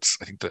 region. But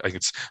I think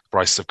it's the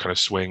prices have kind of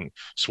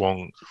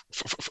swung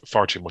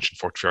far too much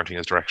in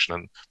Fiorentina's direction,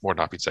 and more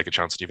than happy to take a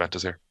chance on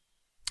Juventus here.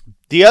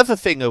 The other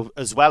thing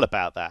as well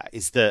about that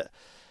is that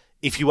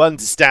if you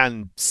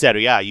understand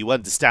Serie A, you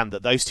understand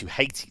that those two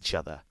hate each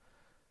other.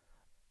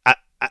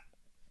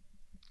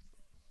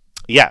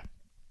 Yeah.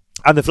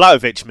 And the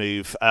Vlahovic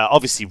move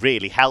obviously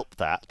really helped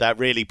that. That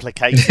really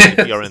placated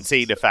the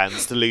Fiorentina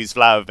fans to lose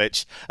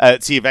Vlahovic to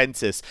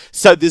Juventus.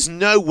 So there's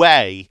no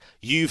way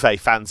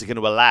Juve fans are going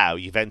to allow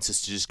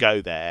Juventus to just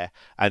go there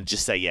and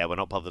just say, yeah, we're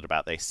not bothered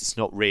about this. It's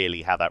not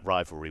really how that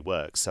rivalry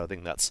works. So I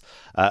think that's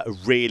a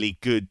really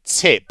good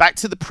tip. Back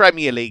to the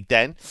Premier League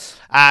then.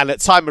 And at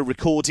time of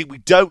recording, we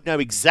don't know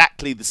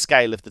exactly the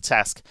scale of the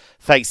task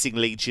facing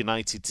Leeds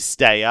United to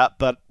stay up,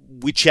 but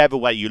whichever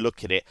way you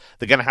look at it,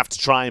 they're going to have to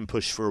try and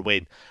push for a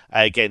win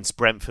against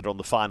Brentford on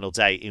the final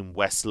day in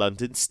West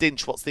London.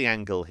 Stinch, what's the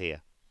angle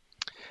here?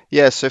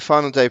 Yeah, so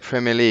final day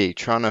Premier League,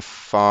 trying to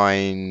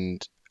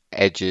find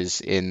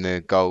edges in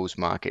the goals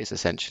markets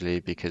essentially,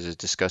 because as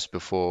discussed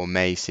before,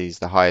 May sees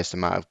the highest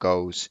amount of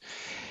goals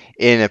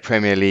in a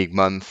Premier League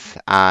month,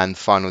 and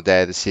final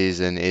day of the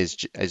season is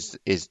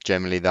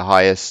generally the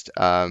highest,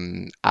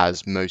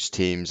 as most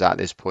teams at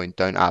this point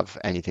don't have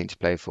anything to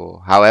play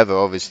for. However,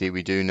 obviously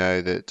we do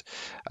know that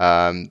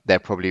there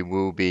probably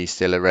will be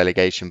still a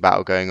relegation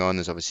battle going on.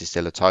 There's obviously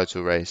still a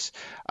title race,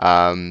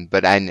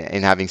 but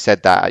in having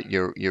said that,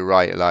 you're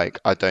right. Like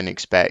I don't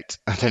expect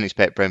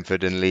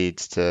Brentford and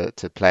Leeds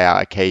to play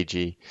out a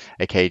cagey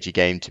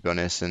game, to be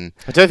honest. And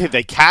I don't think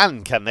they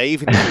can they?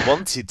 Even if they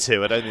wanted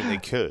to, I don't think they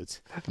could.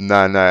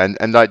 No,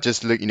 and like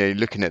just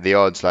looking at the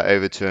odds, like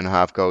over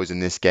 2.5 goals in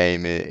this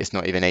game, it's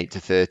not even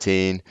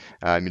 8-13.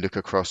 You look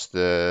across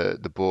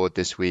the board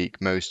this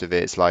week, most of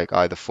it's like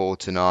either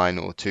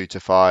 4-9 or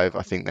 2-5.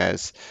 I think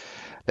there's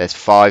there's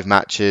 5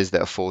 matches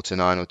that are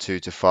 4-9 or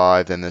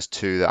 2-5. Then there's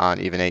 2 that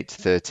aren't even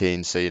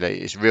 8-13. So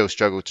it's a real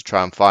struggle to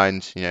try and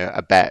find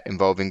a bet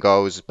involving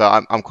goals.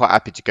 But I'm quite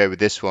happy to go with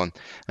this one.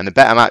 And the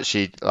bet I'm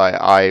actually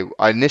I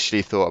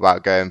initially thought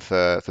about going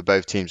for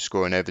both teams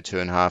scoring over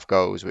 2.5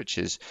 goals, which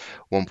is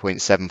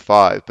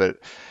 1.75. But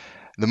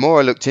the more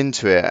I looked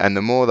into it, and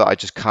the more that I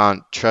just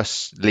can't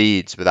trust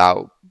Leeds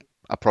without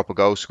a proper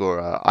goal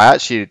scorer, I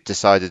actually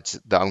decided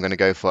that I'm going to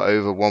go for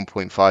over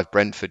 1.5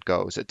 Brentford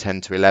goals at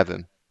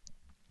 10-11.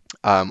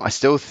 I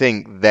still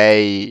think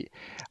they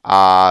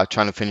are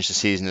trying to finish the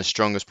season as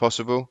strong as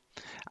possible,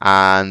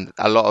 and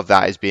a lot of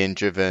that is being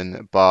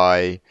driven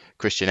by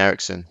Christian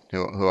Eriksen,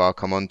 who I'll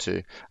come on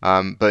to.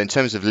 But in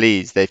terms of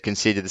Leeds, they've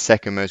conceded the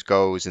second most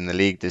goals in the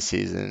league this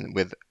season.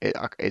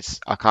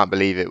 I can't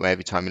believe it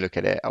every time you look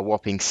at it, a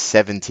whopping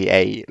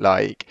 78.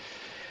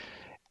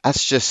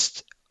 That's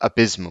just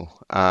abysmal.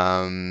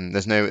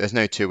 There's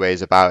no two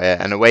ways about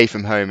it. And away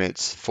from home,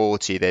 it's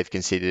 40 they've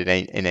conceded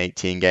in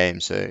 18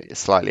 games, so it's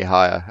slightly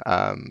higher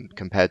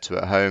compared to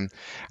at home.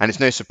 And it's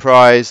no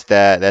surprise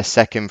they're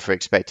second for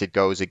expected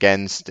goals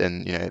against,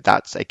 and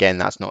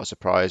that's not a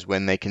surprise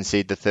when they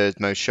concede the third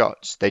most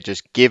shots. They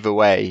just give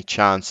away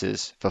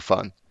chances for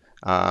fun.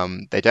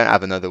 They don't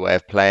have another way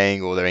of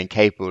playing, or they're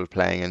incapable of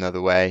playing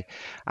another way.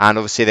 And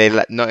obviously,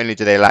 not only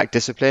do they lack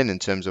discipline in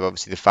terms of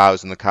obviously the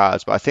fouls and the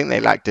cards, but I think they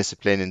lack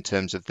discipline in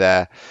terms of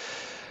their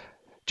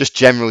just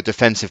general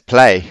defensive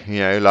play.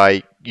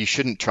 You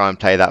shouldn't try and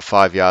play that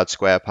 5-yard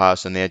square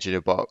pass on the edge of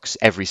the box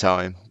every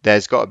time.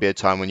 There's got to be a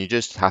time when you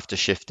just have to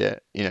shift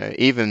it.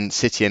 Even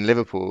City and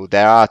Liverpool,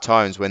 there are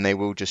times when they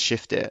will just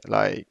shift it.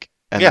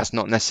 And that's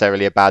not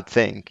necessarily a bad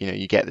thing.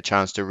 You get the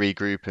chance to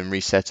regroup and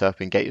reset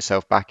up and get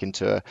yourself back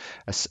into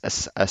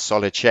a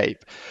solid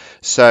shape.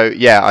 So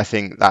I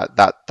think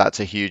that's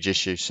a huge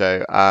issue.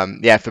 So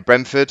for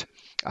Brentford,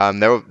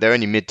 they're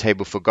only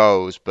mid-table for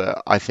goals,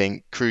 but I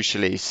think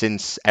crucially,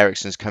 since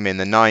Eriksen's come in,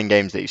 the 9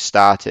 games that he's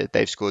started,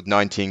 they've scored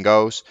 19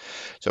 goals.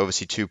 So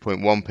obviously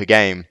 2.1 per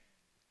game.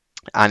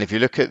 And if you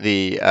look at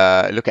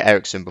look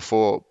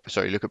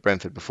at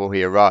Brentford before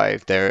he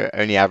arrived, they're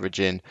only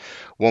averaging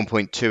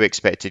 1.2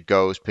 expected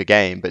goals per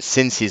game. But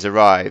since he's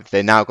arrived,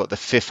 they now got the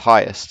 5th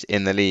highest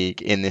in the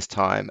league in this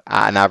time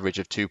at an average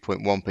of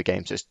 2.1 per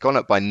game. So it's gone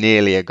up by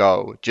nearly a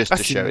goal just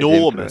to show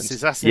enormous. His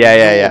influence. That's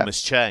an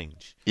enormous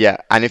change. Yeah,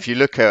 and if you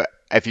look at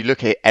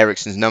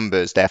Eriksen's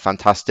numbers, they're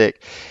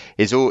fantastic.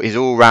 His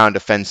all-round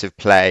offensive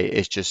play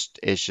is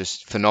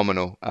just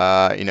phenomenal.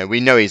 We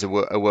know he's a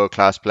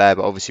world-class player,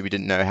 but obviously we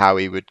didn't know how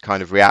he would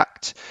kind of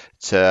react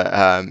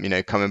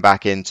to coming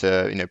back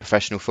into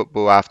professional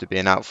football after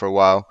being out for a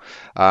while.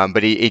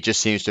 But he just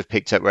seems to have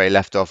picked up where he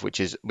left off,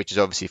 which is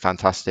obviously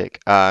fantastic.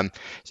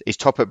 He's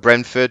top at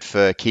Brentford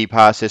for key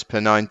passes per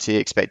 90,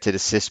 expected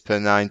assists per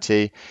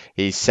 90.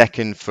 He's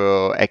second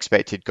for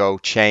expected goal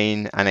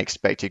chain and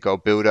expected goal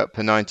build-up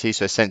per 90.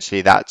 So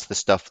essentially that's the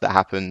stuff that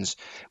happens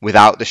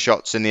without the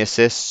shots and the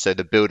assists. So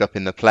the build-up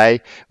in the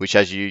play, which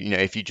as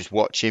if you just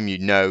watch him,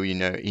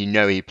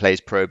 he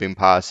plays probing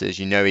passes.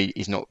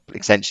 He's not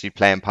essentially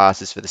playing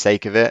passes for the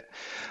sake of it.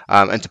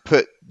 And to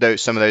put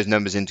some of those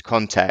numbers into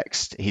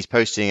context, he's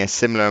posting a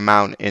similar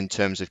amount in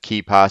terms of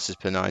key passes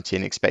per 90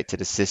 and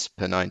expected assists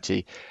per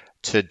 90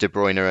 to De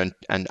Bruyne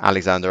and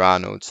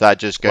Alexander-Arnold. So that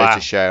just goes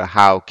to show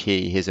how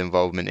key his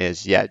involvement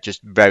is. Yeah,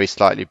 just very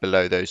slightly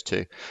below those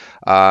two.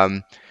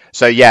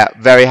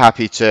 Very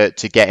happy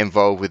to get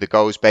involved with the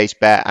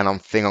goals-based bet, and I'm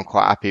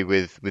quite happy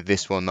with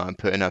this one that I'm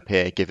putting up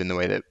here, given the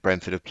way that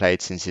Brentford have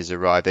played since he's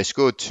arrived. They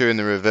scored 2 in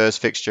the reverse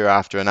fixture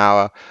after an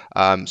hour,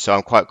 so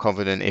I'm quite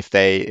confident if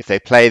they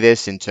play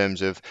this in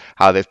terms of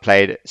how they've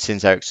played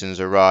since Eriksen's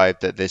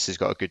arrived, that this has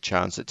got a good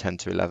chance at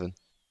 10-11.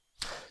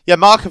 Yeah,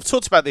 Mark, I've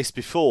talked about this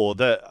before,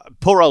 that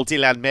poor old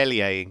Dylan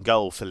Meunier in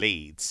goal for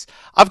Leeds.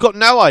 I've got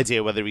no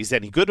idea whether he's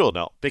any good or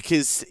not,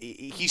 because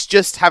he's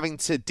just having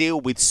to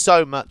deal with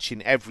so much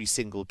in every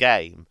single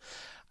game.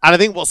 And I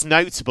think what's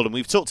notable, and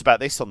we've talked about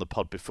this on the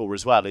pod before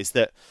as well, is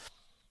that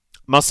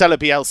Marcelo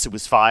Bielsa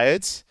was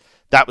fired.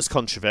 That was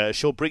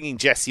controversial. Bringing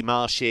Jesse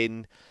Marsch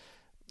in,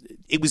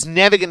 it was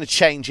never going to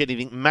change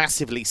anything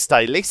massively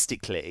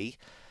stylistically,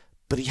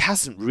 but he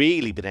hasn't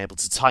really been able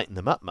to tighten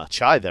them up much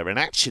either. And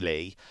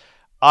actually,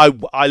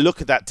 I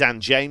look at that Dan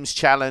James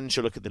challenge,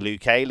 I look at the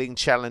Luke Ayling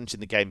challenge in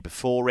the game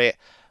before it.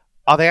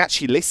 Are they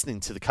actually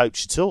listening to the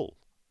coach at all?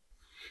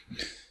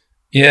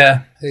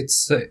 Yeah,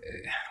 it's.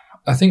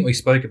 I think we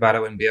spoke about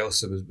it when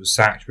Bielsa was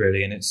sacked,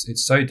 really, and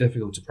it's so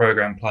difficult to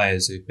program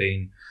players who've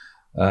been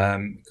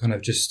kind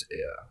of just,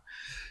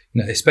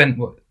 they spent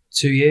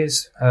 2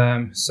 years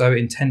so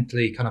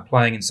intently kind of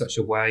playing in such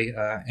a way.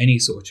 Any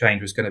sort of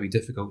change was going to be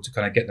difficult to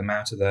kind of get them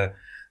out of their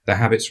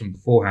habits from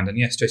beforehand. And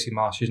yes, Jesse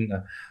Marsch isn't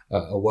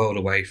a world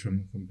away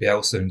from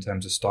Bielsa in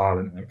terms of style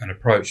and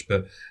approach,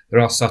 but there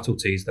are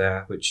subtleties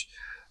there which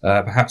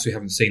perhaps we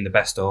haven't seen the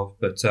best of.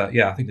 But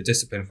I think the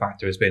discipline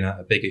factor has been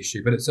a big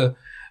issue. But it's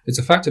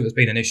a factor that's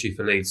been an issue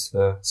for Leeds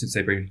since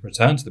they've been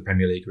returned to the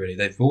Premier League, really.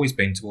 They've always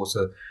been towards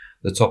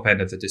the top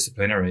end of the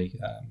disciplinary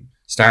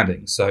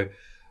standings. So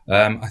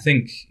I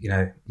think,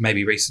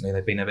 maybe recently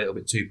they've been a little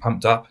bit too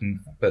pumped up,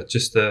 but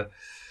just the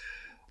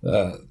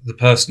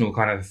personal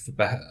kind of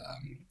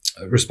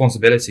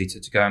responsibility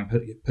to go and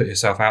put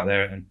yourself out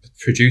there and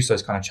produce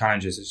those kind of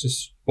challenges is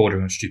just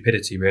bordering on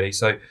stupidity, really.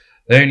 So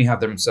they only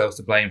have themselves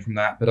to blame from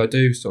that. But I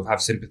do sort of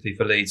have sympathy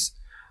for Leeds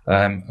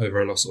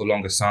over a sort of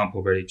longer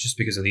sample, really, just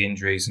because of the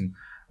injuries and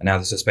now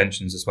the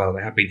suspensions as well.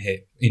 They have been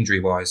hit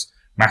injury-wise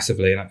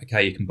massively. And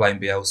okay, you can blame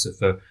Bielsa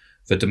for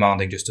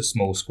demanding just a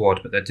small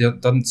squad, but there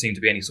doesn't seem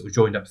to be any sort of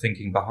joined-up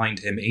thinking behind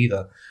him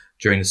either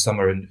during the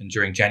summer and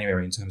during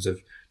January in terms of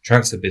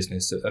transfer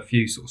business. A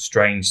few sort of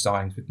strange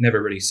signings which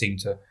never really seemed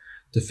to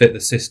fit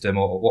the system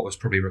or what was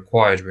probably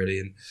required, really.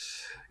 And,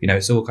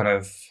 it's all kind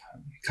of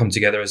come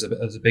together as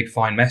a big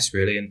fine mess,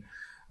 really. And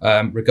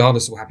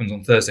regardless of what happens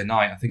on Thursday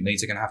night, I think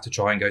Leeds are going to have to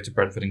try and go to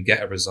Brentford and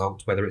get a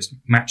result, whether it's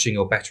matching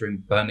or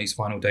bettering Burnley's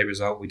final day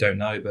result, we don't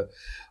know. But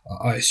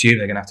I assume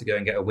they're going to have to go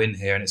and get a win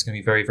here, and it's going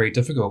to be very, very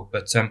difficult.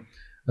 But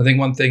I think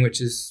one thing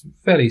which is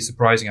fairly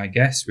surprising, I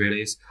guess,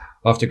 really, is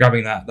after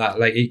grabbing that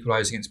late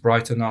equaliser against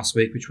Brighton last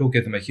week, which will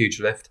give them a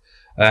huge lift,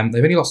 they've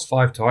only lost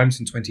 5 times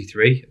in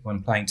 23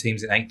 when playing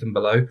teams in 8th and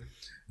below.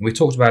 And we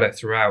talked about it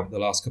throughout the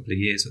last couple of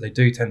years, that they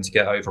do tend to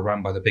get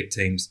overrun by the big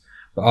teams,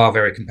 but are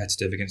very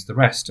competitive against the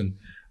rest. And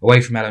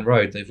away from Ellen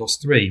Road, they've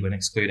lost 3 when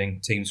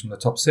excluding teams from the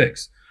top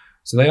 6.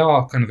 So they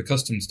are kind of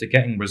accustomed to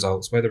getting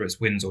results, whether it's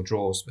wins or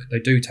draws, but they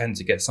do tend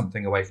to get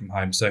something away from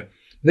home. So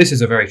this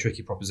is a very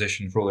tricky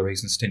proposition for all the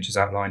reasons Stinch has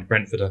outlined.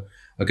 Brentford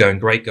are going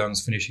great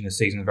guns, finishing the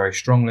season very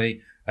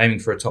strongly, aiming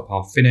for a top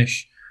half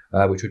finish,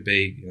 which would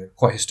be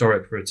quite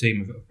historic for a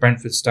team of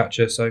Brentford's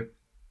stature. So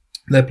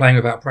they're playing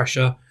without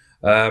pressure,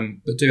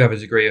 but do have a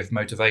degree of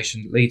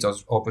motivation. Leeds are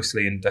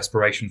obviously in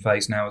desperation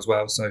phase now as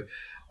well. So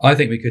I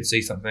think we could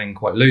see something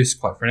quite loose,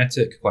 quite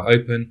frenetic, quite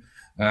open,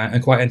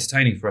 and quite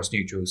entertaining for us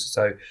neutrals.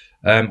 So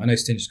I know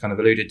Stinch kind of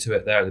alluded to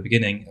it there at the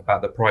beginning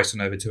about the price on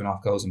over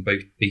 2.5 goals on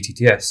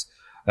BTTS.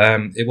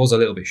 It was a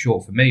little bit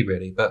short for me,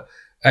 really. But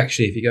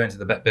actually, if you go into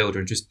the bet builder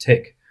and just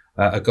tick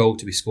a goal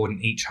to be scored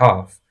in each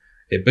half,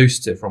 it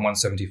boosts it from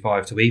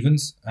 175 to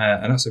evens.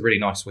 And that's a really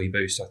nice wee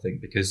boost, I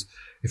think, because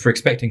if we're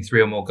expecting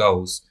 3 or more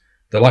goals,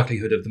 the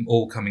likelihood of them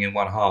all coming in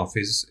one half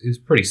is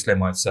pretty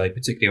slim, I'd say,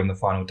 particularly on the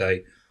final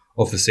day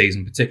of the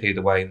season, particularly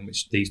the way in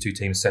which these two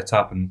teams set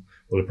up and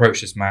will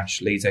approach this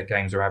match. Leeds' 8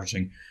 games are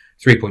averaging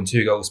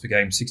 3.2 goals per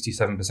game.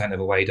 67% of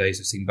away days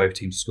have seen both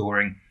teams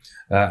scoring.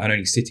 And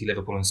only City,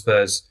 Liverpool and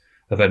Spurs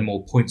have had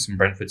more points than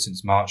Brentford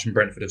since March, and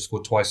Brentford have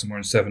scored twice more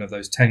in 7 of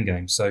those 10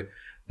 games. So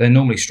they're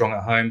normally strong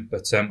at home,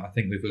 but I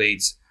think with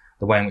Leeds,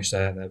 the way in which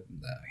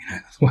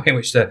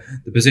the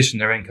position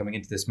they're in coming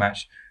into this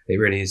match, it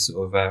really is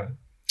sort of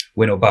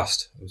win or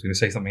bust. I was going to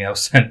say something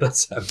else then, but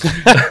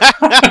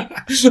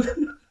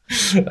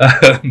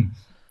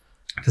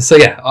so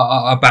yeah,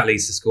 I back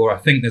Leeds to score. I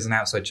think there's an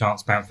outside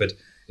chance Bamford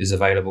is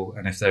available,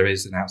 and if there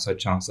is an outside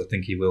chance, I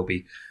think he will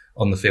be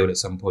on the field at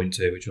some point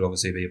too, which will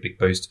obviously be a big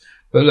boost.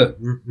 But look,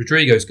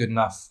 Rodrigo's good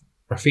enough.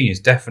 Rafinha's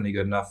definitely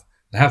good enough.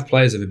 They have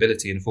players of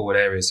ability in forward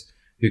areas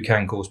who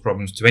can cause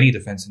problems to any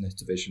defence in this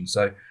division.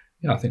 So,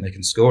 I think they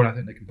can score, and I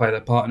think they can play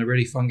their part in a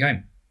really fun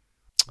game.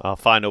 Our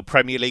final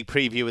Premier League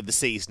preview of the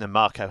season, and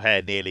Mark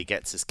O'Hare nearly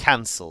gets us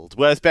cancelled.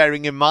 Worth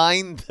bearing in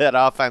mind that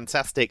our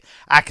fantastic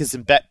Accas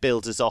and Bet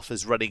Builders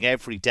offers running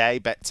every day.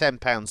 Bet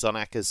 £10 on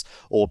Accas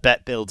or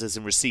Bet Builders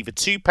and receive a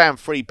 £2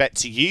 free bet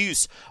to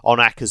use on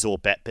Accas or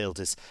Bet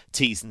Builders.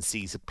 T's and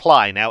C's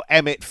apply. Now,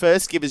 Emmett,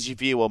 first give us your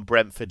view on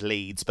Brentford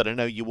Leeds, but I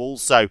know you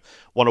also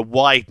want to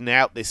widen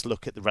out this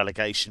look at the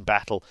relegation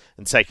battle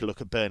and take a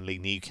look at Burnley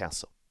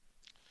Newcastle.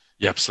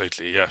 Yeah,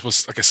 absolutely. Yeah, it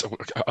was. I guess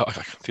I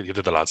think the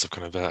other lads have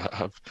kind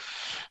of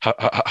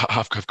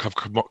have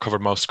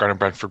covered most ground in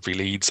Brentford v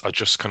Leeds. I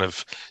just kind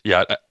of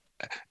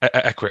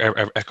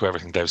echo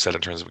everything Dave said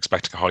in terms of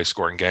expecting a high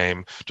scoring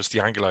game. Just the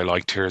angle I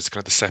liked here is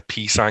kind of the set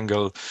piece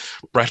angle.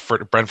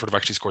 Brentford have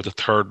actually scored the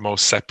 3rd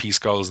most set piece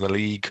goals in the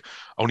league.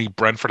 Only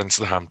Brentford and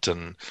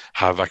Southampton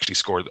have actually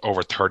scored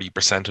over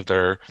 30% of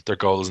their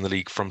goals in the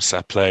league from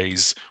set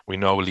plays. We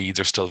know Leeds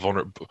are still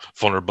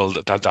vulnerable.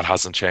 That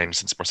hasn't changed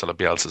since Marcelo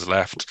Bielsa's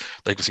left.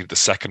 They've received the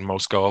 2nd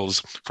most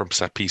goals from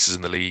set pieces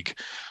in the league.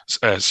 So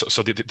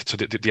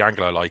the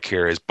angle I like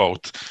here is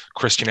both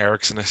Christian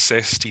Eriksen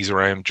assist. He's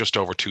around just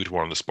over 2-1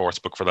 on the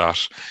sportsbook for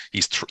that.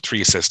 He's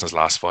 3 assists in his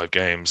last 5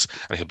 games,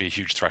 and he'll be a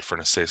huge threat for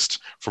an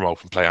assist from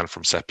open play and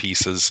from set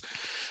pieces.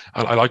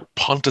 And I like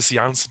Pontus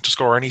Jansson to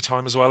score any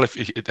time as well. If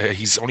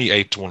he's only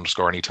 8-1 to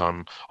score any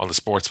time on the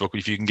sportsbook,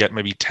 if you can get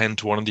maybe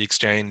 10-1 on the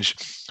exchange,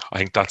 I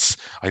think that's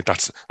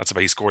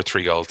about. He scored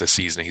 3 goals this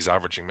season. He's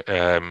averaging,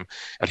 and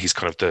he's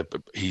kind of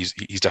he's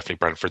definitely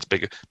Brentford's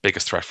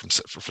biggest threat from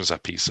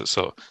set pieces.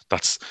 So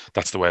that's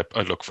the way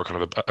I look for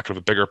kind of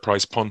a bigger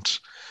price punt.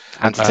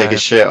 And to take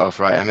his shirt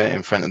off, right, Emmett,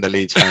 in front of the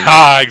Leeds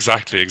fans.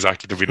 Exactly.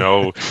 Do we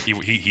know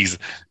he's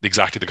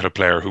exactly the kind of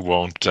player who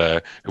won't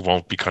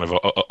be kind of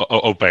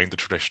obeying the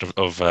tradition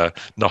of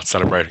not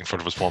celebrating in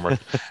front of his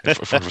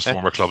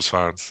former club's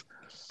fans.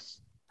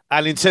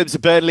 And in terms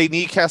of Burnley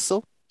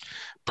Newcastle,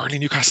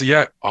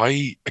 yeah,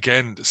 I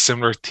again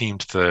similar theme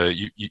to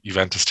the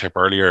Juventus tip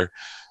earlier.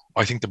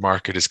 I think the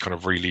market is kind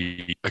of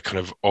really kind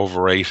of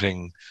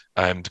overrating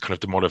kind of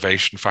the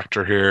motivation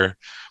factor here.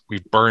 We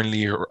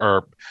Burnley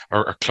are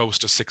close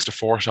to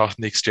 6-4 shot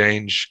in the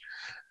exchange.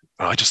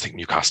 I just think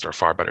Newcastle are a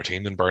far better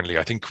team than Burnley.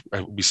 I think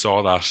we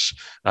saw that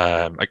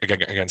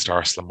against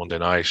Arsenal Monday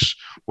night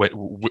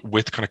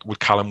with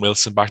Callum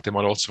Wilson back. They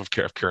might also have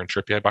Kieran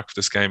Trippier back for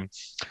this game.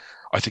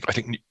 I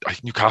think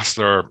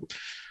Newcastle are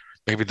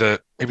maybe the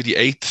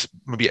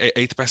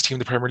eighth best team in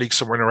the Premier League,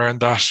 somewhere around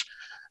that.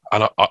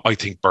 And I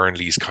think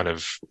Burnley's kind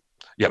of,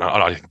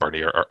 I think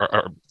Burnley are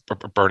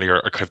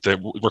kind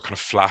of we're kind of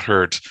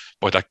flattered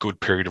by that good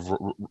period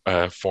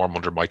of form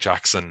under Mike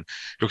Jackson.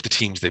 Look at the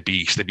teams they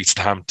beat. They beat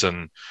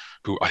Southampton,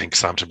 who I think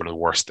Southampton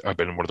have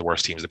been one of the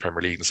worst teams in the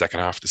Premier League in the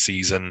second half of the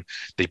season.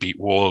 They beat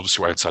Wolves,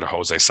 who outside of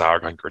Jose Sa, I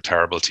think are a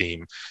terrible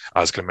team.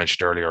 As kind of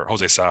mentioned earlier,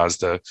 Jose Sa is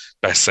the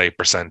best save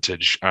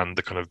percentage and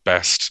the kind of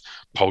best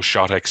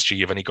post-shot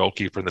XG of any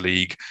goalkeeper in the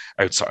league.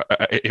 Outside,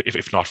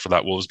 if not for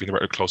that, Wolves being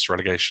close to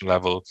relegation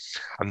level,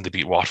 and they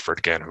beat Watford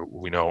again, who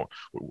we know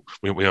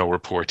we're a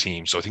poor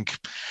team. So I think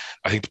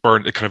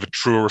kind of a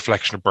true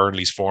reflection of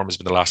Burnley's form has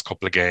been the last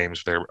couple of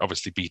games. They're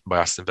obviously beaten by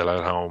Aston Villa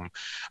at home,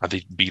 and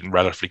they've beaten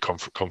relatively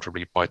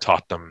comfortably by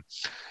Tottenham.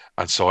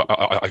 And so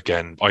I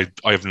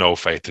have no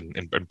faith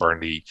in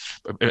Burnley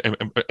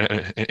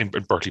in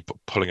Burnley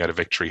pulling out a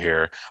victory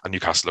here, and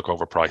Newcastle look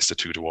overpriced at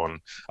 2-1.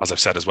 As I've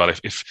said as well,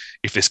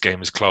 if this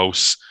game is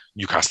close,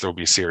 Newcastle will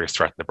be a serious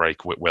threat in the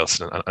break with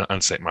Wilson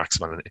and St.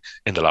 Maximin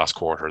in the last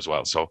quarter as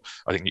well. So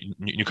I think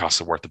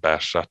Newcastle worth the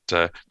bet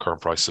at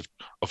current price of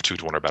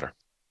 2-1 or better.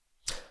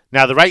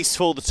 Now, the race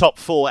for the top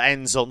four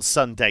ends on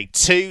Sunday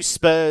too.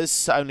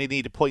 Spurs only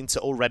need a point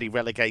at already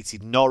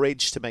relegated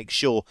Norwich to make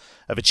sure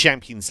of a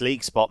Champions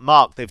League spot.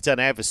 Mark, they've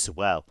done ever so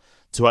well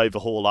to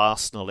overhaul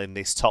Arsenal in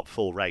this top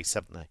four race,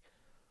 haven't they?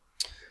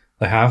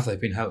 They have. They've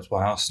been helped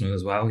by Arsenal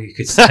as well, you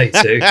could say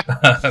too.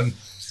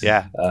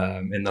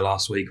 In the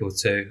last week or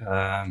two,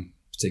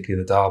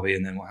 particularly the derby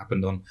and then what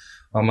happened on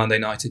Monday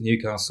night at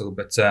Newcastle.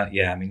 But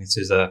this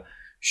is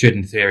should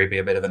in theory be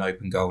a bit of an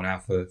open goal now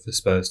for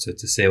Spurs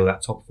to seal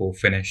that top four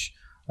finish.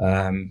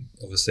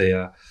 Obviously,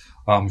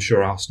 I'm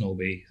sure Arsenal will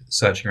be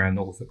searching around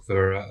Norfolk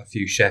for a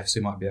few chefs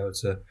who might be able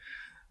to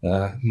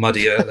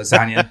muddy a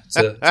lasagna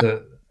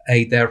to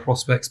aid their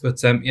prospects.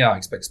 But I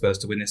expect Spurs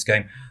to win this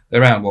game.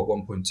 They're around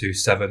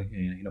 1.27.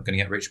 You're not going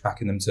to get rich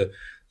backing them to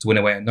win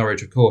away at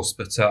Norwich, of course.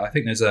 But I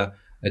think there's a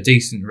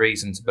decent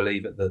reason to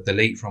believe that the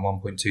leap from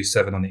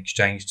 1.27 on the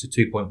exchange to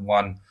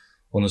 2.1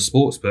 on the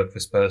sportsbook for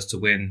Spurs to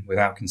win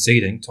without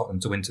conceding, Tottenham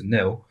to win to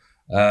 0,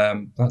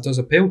 that does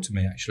appeal to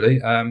me,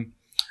 actually.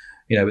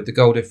 With the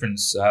goal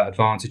difference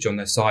advantage on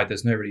their side,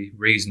 there's no really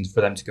reason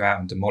for them to go out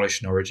and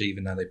demolish Norwich,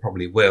 even though they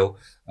probably will,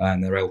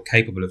 and they're all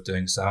capable of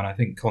doing so. And I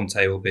think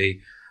Conte will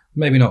be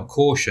maybe not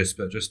cautious,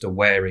 but just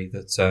wary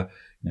that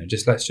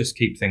let's just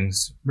keep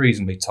things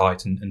reasonably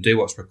tight and do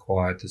what's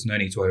required. There's no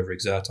need to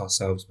overexert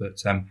ourselves.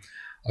 But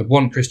I'd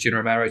want Christian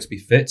Romero to be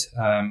fit.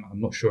 I'm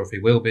not sure if he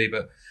will be,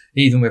 but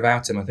even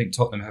without him, I think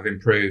Tottenham have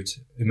improved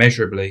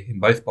immeasurably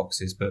in both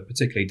boxes, but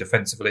particularly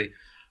defensively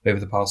over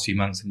the past few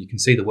months. And you can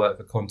see the work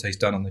that Conte's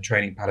done on the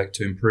training paddock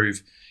to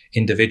improve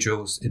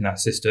individuals in that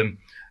system.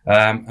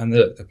 And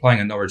they're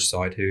playing a Norwich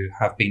side who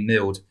have been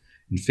nilled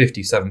in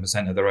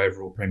 57% of their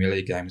overall Premier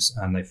League games,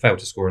 and they failed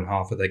to score in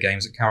half of their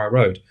games at Carrow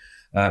Road.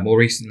 More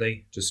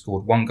recently, just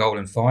scored 1 goal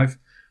in 5.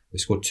 They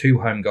scored 2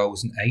 home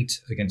goals in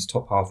 8 against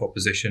top half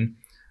opposition.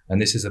 And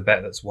this is a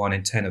bet that's 1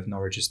 in 10 of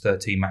Norwich's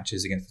 13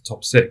 matches against the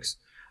top 6.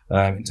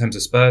 In terms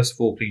of Spurs,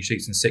 4 clean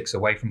sheets and 6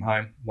 away from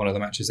home. One of the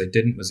matches they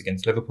didn't was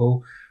against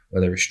Liverpool,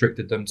 where they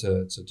restricted them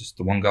to just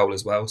the 1 goal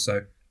as well.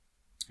 So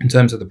in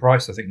terms of the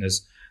price, I think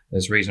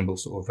there's reasonable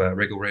sort of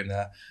wriggle room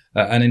there.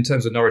 And in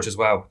terms of Norwich as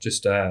well,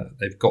 just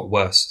they've got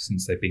worse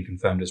since they've been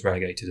confirmed as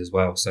relegated as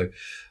well. So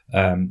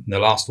in the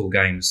last 4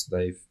 games,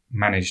 they've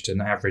managed an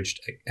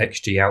averaged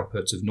XG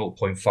output of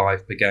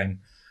 0.5 per game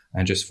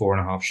and just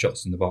 4.5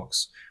 shots in the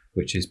box,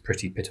 which is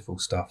pretty pitiful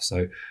stuff.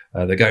 So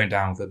they're going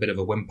down with a bit of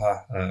a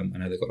whimper. I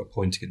know they got a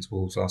point against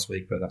Wolves last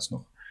week, but that's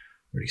not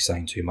really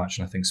saying too much.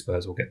 And I think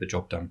Spurs will get the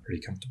job done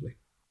pretty comfortably.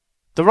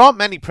 There aren't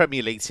many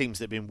Premier League teams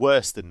that have been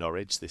worse than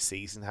Norwich this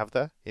season, have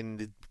there, in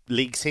the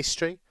league's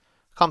history?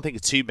 I can't think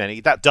of too many.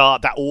 That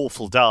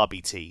awful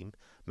Derby team,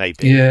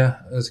 maybe. Yeah,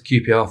 as a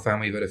QPR fan,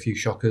 we've had a few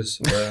shockers.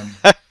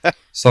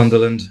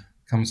 Sunderland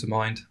comes to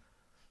mind.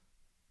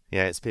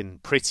 Yeah, it's been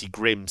pretty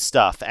grim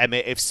stuff.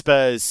 Emmett, if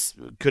Spurs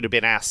could have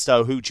been asked,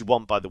 who do you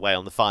want, by the way,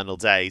 on the final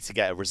day to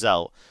get a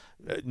result,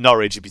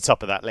 Norwich would be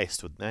top of that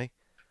list, wouldn't they?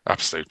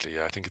 Absolutely,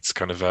 yeah. I think it's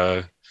kind of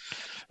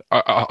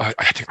I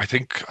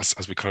think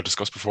as we kind of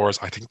discussed before,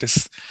 I think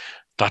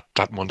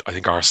that month, I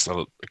think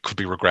Arsenal could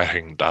be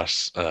regretting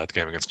that the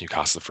game against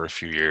Newcastle for a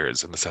few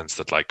years, in the sense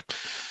that,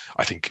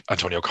 I think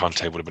Antonio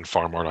Conte would have been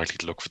far more likely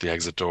to look for the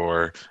exit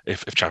door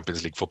if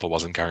Champions League football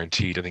wasn't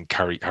guaranteed. I think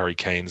Harry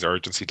Kane's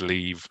urgency to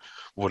leave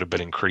would have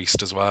been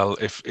increased as well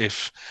if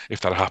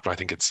that happened. I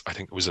think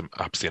it was an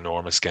absolutely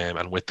enormous game,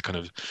 and with kind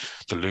of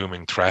the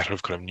looming threat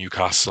of kind of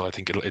Newcastle, I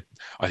think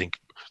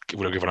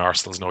would have given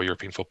Arsenal no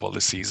European football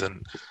this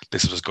season.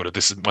 This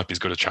might be as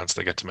good a chance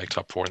they get to make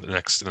top four in the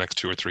next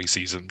 2 or 3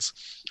 seasons.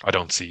 I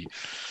don't see,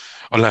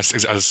 unless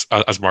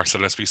as Mark said,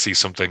 unless we see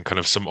something kind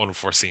of some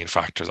unforeseen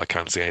factors, I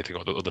can't see anything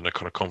other than a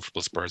kind of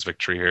comfortable Spurs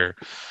victory here.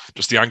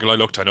 Just the angle I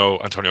looked, I know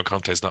Antonio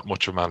Conte is not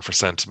much of a man for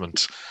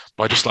sentiment,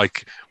 but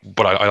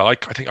I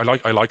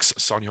like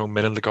Son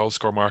Heung-min in the goal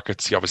score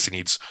markets. He obviously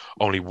needs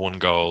only one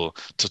goal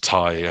to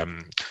tie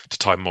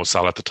Mo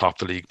Salah at the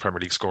top of the Premier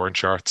League scoring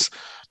charts.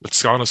 But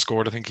Son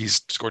scored, I think he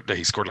scored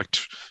like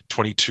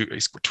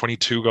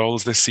 22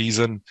 goals this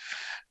season,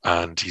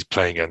 and he's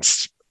playing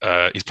against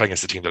a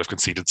team that have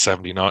conceded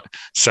 79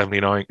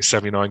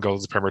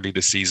 goals in the Premier League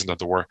this season, have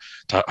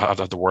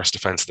the worst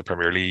defence in the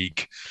Premier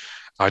League.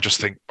 I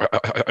just think,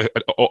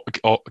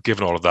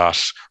 given all of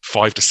that,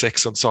 5 to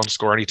 6 on Son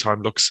score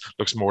anytime looks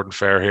more than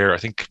fair here. I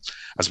think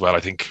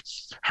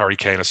Harry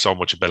Kane has so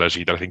much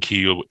ability that I think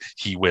he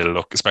will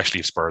look, especially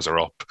if Spurs are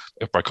up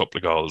by a couple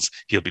of goals,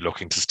 he'll be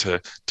looking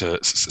to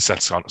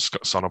set Son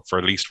up for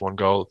at least one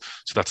goal.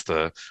 So that's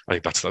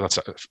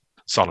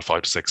Son at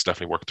 5 to 6,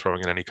 definitely worth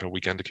throwing in any kind of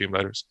weekend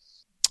accumulators.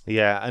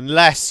 Yeah,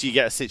 unless you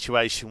get a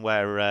situation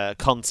where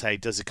Conte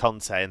does a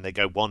Conte and they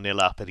go 1-0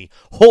 up and he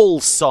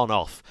hauls Son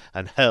off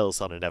and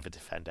hurls on another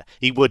defender.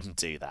 He wouldn't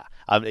do that.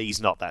 He's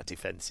not that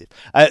defensive.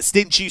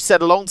 Stinch, you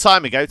said a long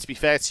time ago, to be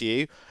fair to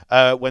you,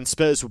 when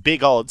Spurs were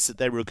big odds that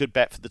they were a good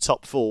bet for the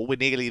top 4. We're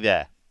nearly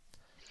there.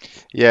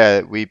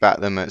 Yeah, we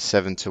backed them at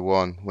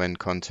 7-1 when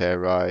Conte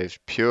arrived,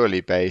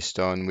 purely based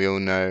on, we all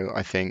know,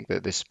 I think,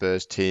 that this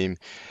Spurs team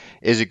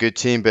is a good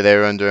team, but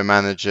they're under a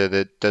manager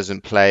that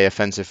doesn't play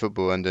offensive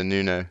football under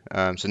Nuno.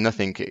 So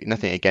nothing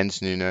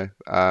against Nuno.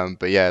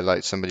 But yeah,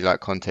 like somebody like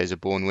Conte is a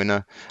born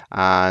winner,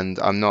 and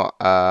I'm not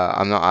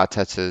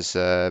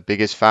Arteta's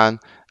biggest fan.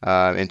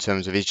 In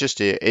terms of, he's just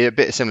a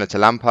bit similar to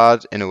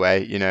Lampard in a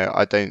way. You know,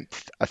 I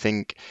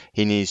think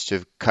he needs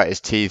to cut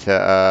his teeth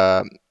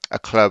at a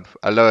club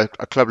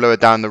lower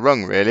down the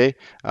rung, really,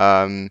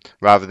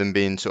 rather than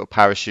being sort of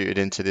parachuted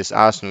into this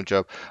Arsenal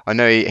job. I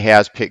know he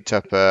has picked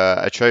up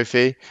a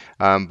trophy,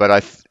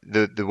 but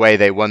the way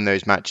they won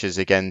those matches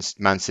against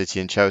Man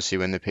City and Chelsea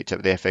when they picked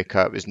up the FA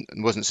Cup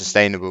wasn't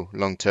sustainable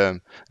long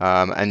term.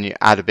 And you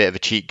add a bit of a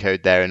cheat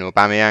code there in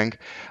Aubameyang.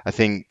 I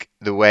think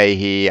the way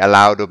he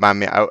allowed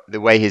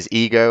the way his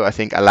ego, I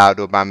think, allowed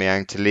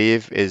Aubameyang to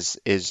leave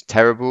is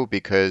terrible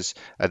because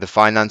of the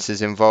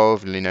finances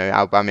involved. You know,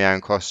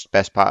 Aubameyang cost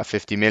best part of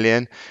 50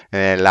 million,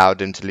 and they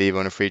allowed him to leave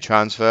on a free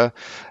transfer.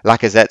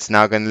 Lacazette's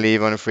now going to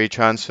leave on a free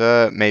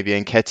transfer, maybe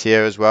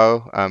Nketiah as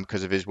well,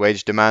 because of his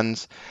wage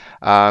demands.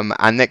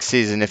 And next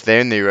season, if they're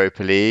in the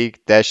Europa League,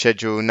 their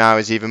schedule now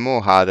is even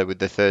more harder with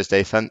the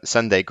Thursday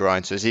Sunday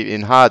grind. So it's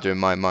even harder in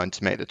my mind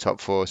to make the top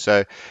 4.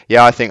 So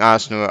yeah, I think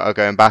Arsenal are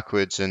going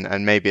backwards,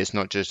 and maybe it's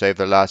not just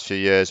over the last few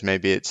years.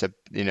 Maybe it's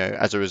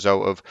as a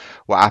result of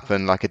what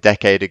happened like a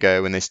decade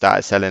ago when they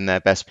started selling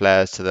their best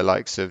players to the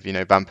likes of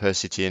Van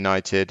Persie to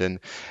United and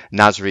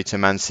Nasri to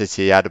Man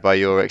City,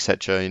 Adebayor,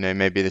 etc.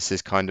 Maybe this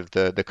is kind of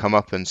the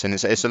comeuppance, and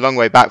it's a long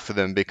way back for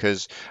them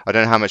because I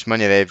don't know how much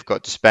money they've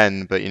got to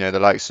spend, but the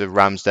likes of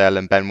Ramsdale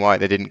and Ben White,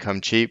 they didn't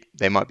come cheap.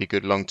 They might be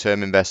good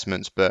long-term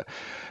investments, but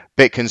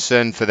bit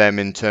concerned for them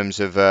in terms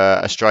of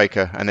a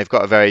striker, and they've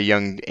got a very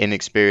young,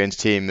 inexperienced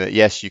team that,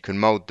 yes, you can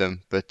mould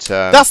them, but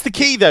that's the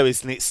key, though,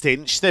 isn't it,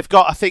 Stinch? They've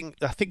got, I think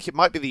it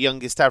might be the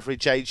youngest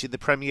average age in the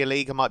Premier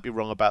League. I might be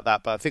wrong about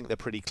that, but I think they're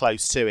pretty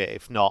close to it,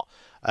 if not,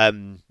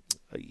 the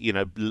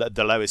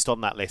lowest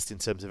on that list in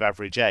terms of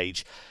average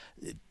age.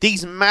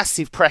 These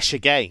massive pressure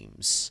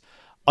games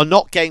are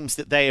not games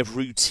that they have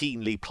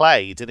routinely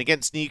played, and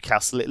against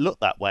Newcastle it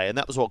looked that way, and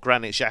that was what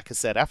Granit Xhaka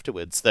said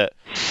afterwards, that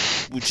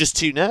we're just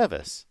too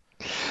nervous.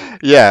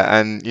 Yeah,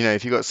 and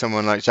if you got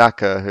someone like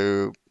Xhaka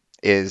who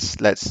is,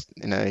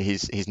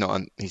 he's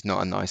not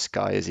a nice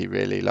guy, is he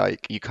really?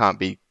 Like, you can't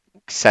be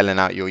selling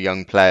out your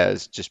young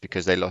players just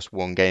because they lost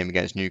one game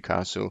against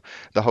Newcastle.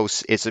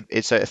 It's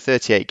a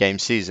 38 game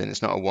season.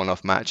 It's not a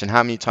one-off match. And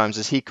how many times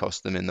has he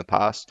cost them in the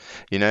past?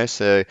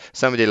 So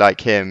somebody like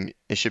him,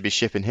 it should be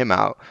shipping him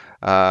out.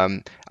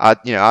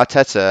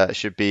 Arteta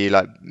should be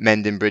like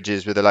mending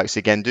bridges with the likes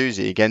of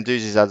Guendouzi.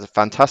 Guendouzi's had a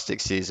fantastic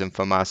season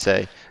for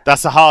Marseille.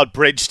 That's a hard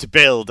bridge to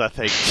build, I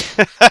think.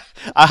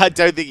 I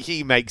don't think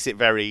he makes it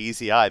very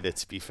easy either,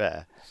 to be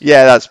fair.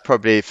 Yeah, that's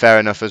probably fair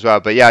enough as well.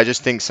 But yeah, I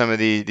just think some of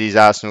these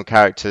Arsenal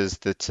characters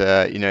that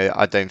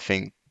I don't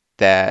think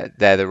they're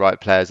the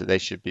right players that they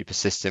should be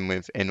persisting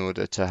with in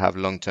order to have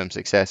long-term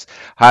success.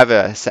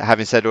 However,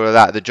 having said all of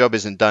that, the job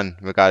isn't done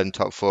regarding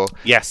top 4.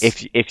 Yes.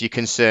 If you're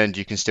concerned,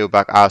 you can still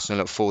back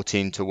Arsenal at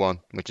 14-1,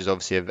 which is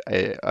obviously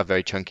a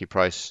very chunky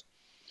price.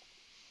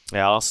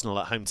 Yeah, Arsenal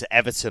at home to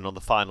Everton on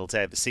the final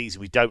day of the season.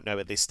 We don't know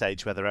at this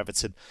stage whether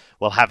Everton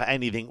will have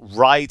anything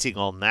riding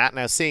on that.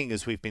 Now, seeing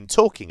as we've been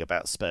talking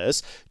about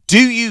Spurs,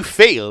 do you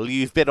feel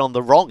you've been on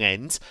the wrong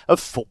end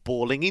of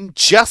footballing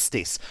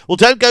injustice? Well,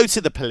 don't go to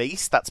the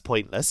police. That's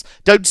pointless.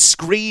 Don't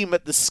scream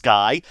at the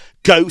sky.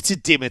 Go to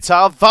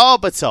Dimitar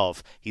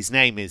Berbatov. His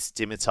name is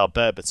Dimitar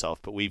Berbatov,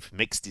 but we've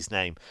mixed his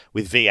name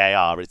with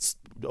VAR. It's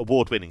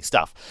award-winning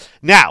stuff.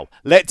 Now,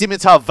 let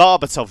Dimitar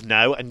Varbatov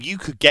know and you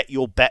could get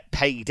your bet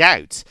paid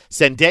out.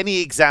 Send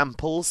any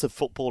examples of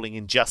footballing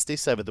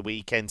injustice over the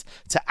weekend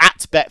to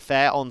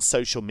 @Betfair on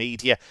social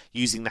media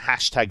using the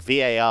hashtag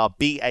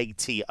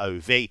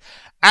VARBATOV,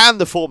 and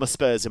the former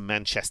Spurs and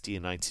Manchester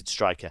United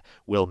striker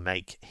will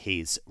make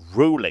his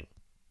ruling.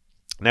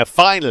 Now,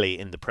 finally,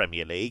 in the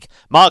Premier League,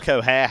 Mark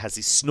O'Hare has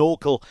his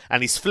snorkel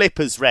and his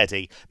flippers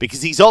ready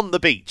because he's on the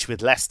beach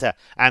with Leicester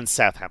and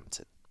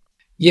Southampton.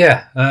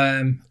 Yeah,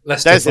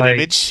 Leicester. There's an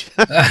image.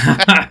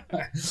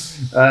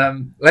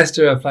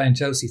 Leicester are playing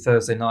Chelsea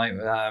Thursday night.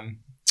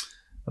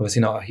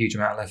 Obviously, not a huge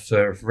amount left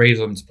for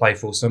either of them to play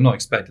for, so I'm not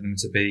expecting them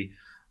to be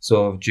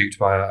sort of duped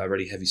by a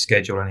really heavy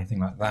schedule or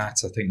anything like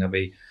that. I think they'll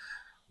be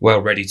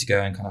well ready to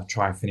go and kind of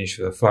try and finish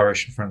with a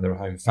flourish in front of their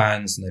home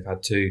fans, and they've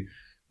had two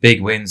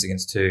big wins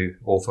against two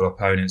awful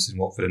opponents in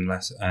Watford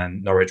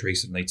and Norwich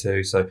recently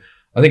too. So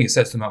I think it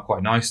sets them up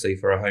quite nicely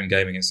for a home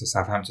game against the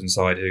Southampton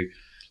side, who,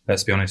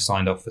 let's be honest,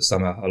 signed off for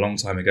summer a long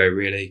time ago,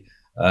 really.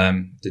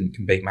 Didn't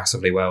compete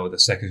massively well with the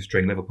second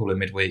string Liverpool in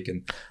midweek.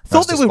 And I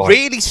thought they were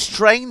really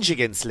strange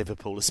against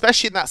Liverpool,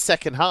 especially in that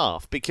second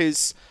half,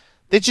 because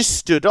they just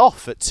stood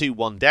off at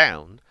 2-1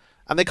 down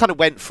and they kind of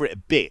went for it a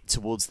bit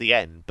towards the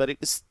end, but it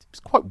was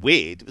quite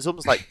weird. It was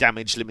almost like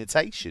damage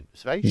limitation. It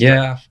was very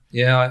strange.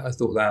 Yeah, I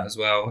thought that as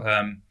well.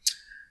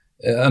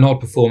 An odd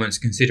performance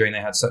considering they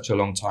had such a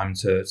long time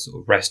to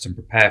sort of rest and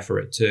prepare for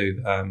it too.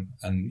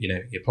 And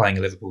you're playing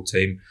a Liverpool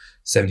team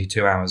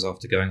 72 hours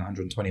after going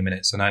 120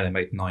 minutes. I know they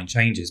made 9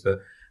 changes, but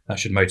that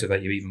should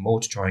motivate you even more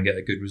to try and get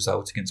a good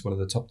result against one of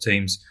the top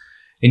teams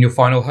in your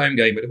final home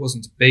game. But it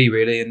wasn't to be,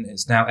 really, and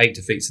it's now 8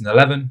 defeats in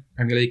 11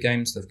 Premier League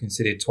games. They've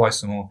conceded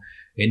twice or more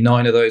in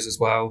 9 of those as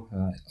well.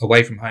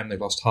 Away from home,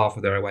 they've lost half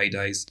of their away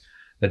days.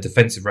 Their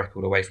defensive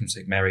record away from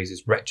St Mary's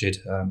is wretched,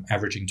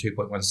 averaging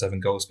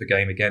 2.17 goals per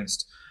game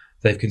against.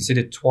 They've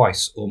conceded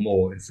twice or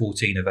more in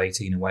 14 of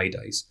 18 away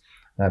days.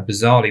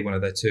 Bizarrely, one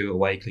of their 2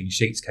 away clean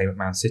sheets came at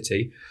Man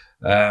City.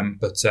 They've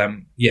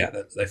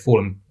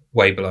fallen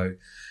way below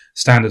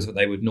standards that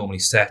they would normally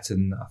set,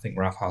 and I think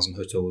Ralph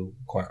Hasenhüttl,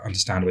 quite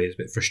understandably, is a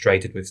bit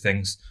frustrated with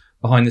things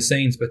behind the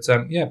scenes. But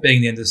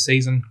being the end of the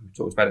season, we've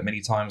talked about it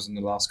many times in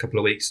the last couple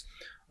of weeks,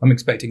 I'm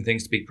expecting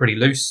things to be pretty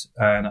loose,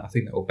 and I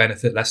think that will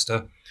benefit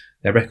Leicester.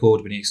 Their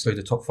record, when you exclude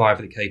the top 5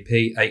 of the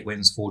KP, 8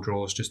 wins, 4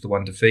 draws, just the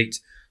 1 defeat,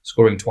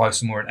 scoring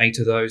twice or more in 8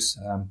 of those,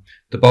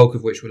 the bulk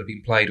of which would have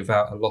been played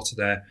without a lot of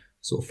their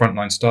sort of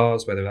frontline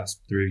stars, whether that's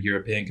through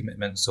European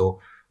commitments or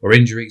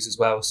injuries as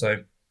well. So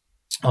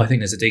I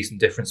think there's a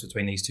decent difference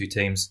between these two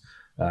teams.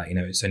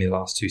 It's only the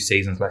last 2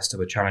 seasons Leicester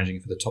were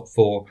challenging for the top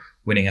 4,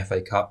 winning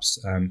FA Cups.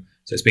 So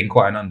it's been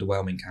quite an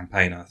underwhelming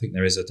campaign. I think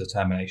there is a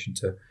determination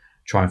to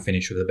try and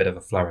finish with a bit of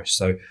a flourish.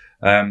 So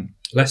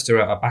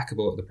Leicester are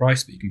backable at the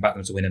price, but you can back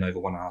them to win in over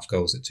 1.5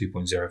 goals at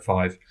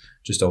 2.05,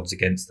 just odds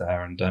against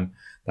there. And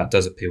that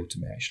does appeal to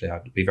me, actually.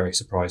 I'd be very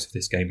surprised if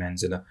this game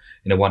ends in a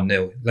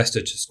 1-0.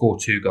 Leicester to score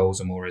 2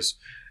 goals or more is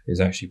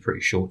actually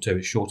pretty short too.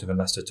 It's shorter than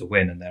Leicester to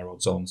win, and they're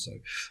odds on. So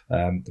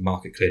the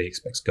market clearly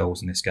expects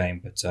goals in this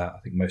game, but I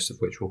think most of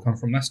which will come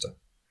from Leicester.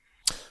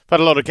 We've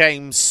had a lot of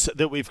games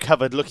that we've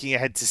covered. Looking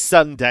ahead to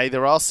Sunday,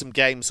 there are some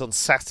games on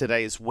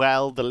Saturday as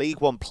well. The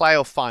League One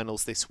playoff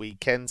finals this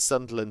weekend.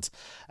 Sunderland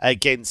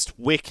against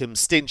Wycombe.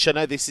 Stinch, I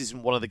know this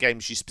isn't one of the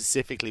games you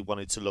specifically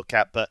wanted to look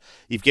at, but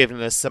you've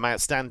given us some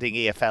outstanding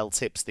EFL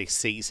tips this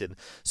season.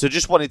 So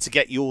just wanted to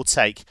get your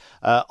take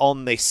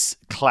on this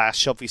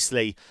clash.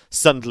 Obviously,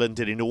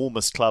 Sunderland, an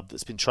enormous club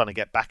that's been trying to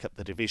get back up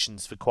the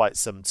divisions for quite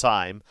some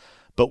time.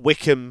 But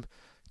Wycombe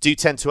do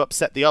tend to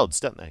upset the odds,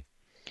 don't they?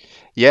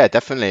 Yeah,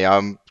 definitely.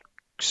 I'm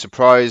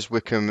surprised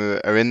Wycombe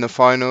are in the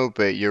final,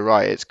 but you're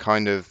right. It's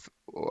kind of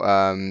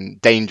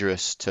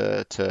dangerous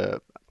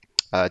to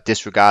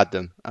disregard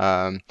them.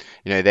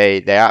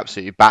 They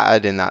absolutely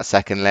battered in that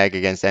second leg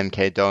against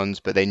MK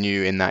Dons, but they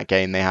knew in that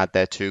game they had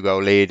their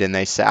 2-goal lead and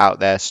they set out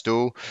their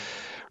stall,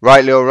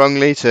 rightly or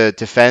wrongly, to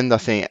defend. I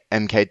think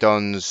MK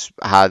Dons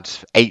had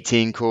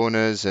 18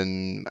 corners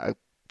and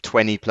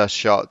 20 plus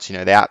shots.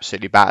 They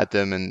absolutely battered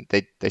them, and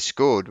they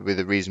scored with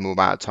a reasonable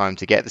amount of time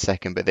to get the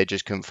second, but they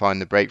just couldn't find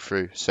the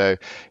breakthrough. So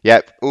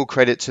all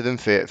credit to them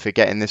for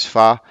getting this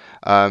far.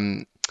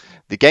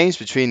 The games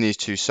between these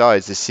two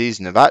sides this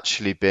season have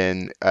actually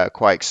been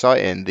quite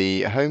exciting.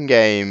 The home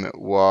game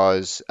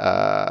was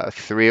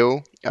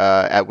 3-3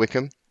 at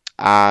Wycombe,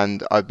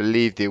 and I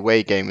believe the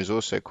away game was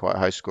also quite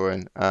high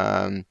scoring.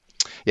 Sunderland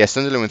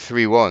won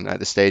 3-1 at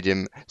the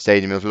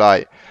Stadium of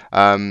Light.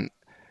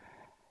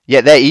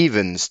 They're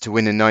evens to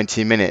win in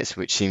 90 minutes,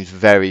 which seems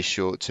very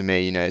short to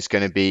me. It's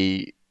going to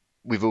be,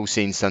 we've all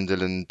seen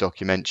Sunderland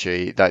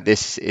documentary, like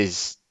this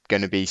is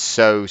going to be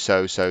so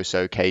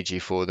cagey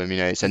for them.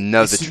 It's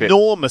another trip.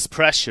 Enormous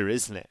pressure,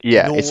 isn't it?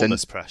 Yeah,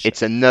 enormous pressure.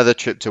 It's another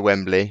trip to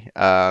Wembley,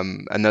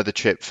 another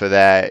trip for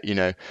their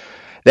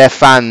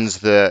fans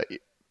that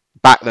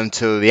back them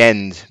till the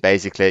end,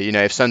 basically.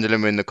 If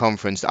Sunderland were in the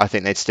conference, I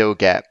think they'd still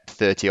get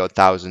 30-odd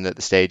thousand at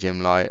the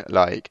stadium.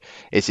 Like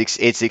it's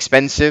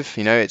expensive.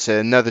 It's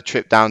another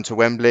trip down to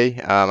Wembley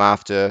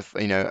after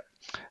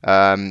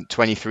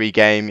 23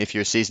 game, if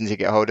you're a season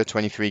ticket holder,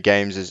 23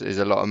 games is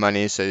a lot of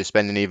money. So you're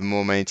spending even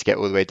more money to get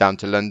all the way down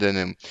to London,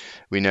 and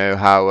we know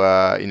how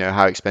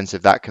how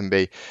expensive that can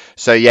be.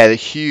 So yeah, the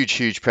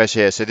huge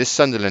pressure here. So this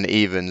Sunderland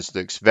evens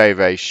looks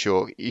very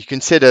short. You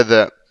consider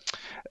that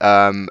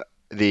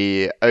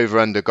the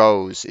over/under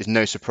goals is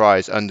no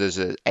surprise. Unders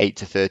at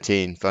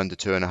 8-13 for under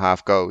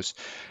 2.5 goals.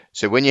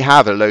 So when you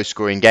have a low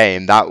scoring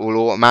game, that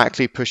will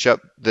automatically push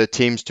up the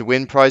teams to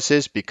win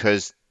prices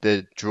because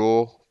the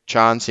draw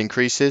chance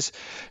increases.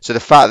 So the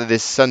fact that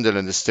this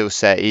Sunderland is still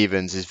set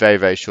evens is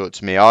very short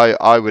to me.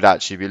 I would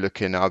actually be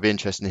looking, I'll be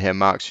interested to hear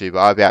Mark's view, but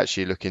I'd be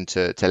actually looking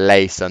to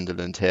lay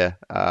Sunderland here,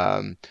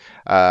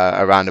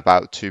 around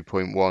about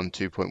 2.1,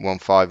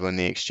 2.15 on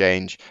the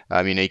exchange.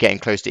 You're getting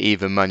close to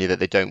even money that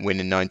they don't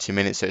win in 90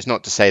 minutes. So it's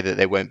not to say that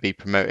they won't be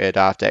promoted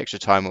after extra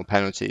time or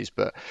penalties,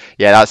 but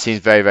yeah, that seems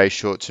very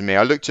short to me.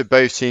 I looked at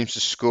both teams to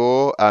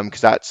score,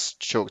 because that's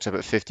chalked up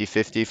at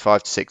 50-50,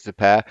 5-6 a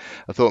pair.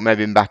 I thought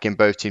maybe backing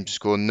both teams to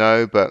score,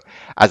 no, but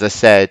as I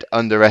said,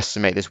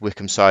 underestimate this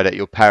Wycombe side at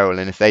your peril,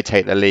 and if they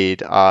take the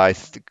lead, I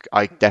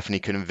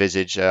definitely could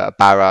envisage a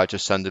barrage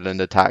of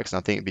Sunderland attacks, and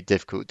I think it'd be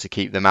difficult to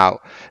keep them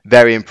out.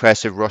 Very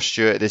impressive Ross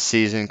Stewart this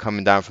season,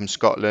 coming down from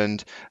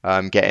Scotland,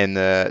 getting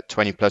the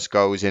 20 plus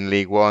goals in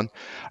League One.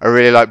 I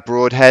really like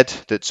Broadhead,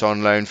 that's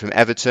on loan from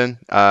Everton.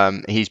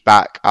 He's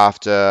back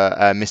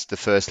after missed the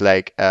first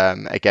leg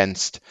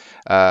against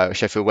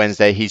Sheffield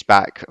Wednesday. He's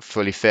back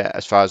fully fit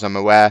as far as I'm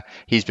aware.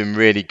 He's been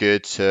really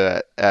good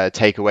to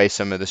take away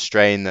some of the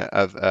strain that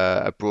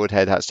a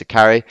Broadhead has to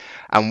carry.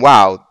 And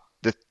wow,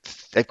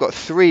 they've got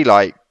three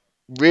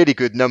really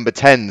good number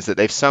 10s that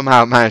they've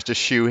somehow managed to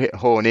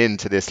shoehorn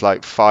into this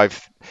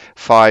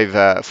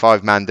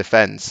five man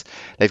defence.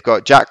 They've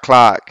got Jack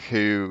Clark,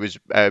 who was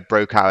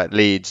broke out at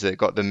Leeds, that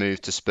got the move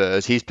to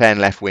Spurs. He's playing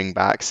left wing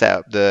back, set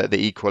up the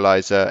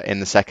equaliser in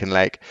the second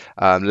leg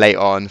late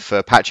on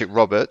for Patrick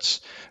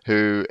Roberts,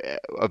 who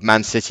of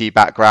Man City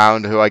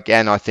background, who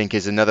again I think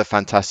is another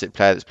fantastic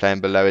player that's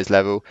playing below his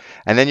level.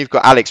 And then you've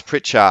got Alex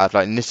Pritchard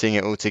knitting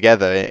it all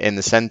together in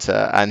the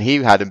centre, and he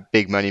had a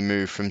big money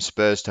move from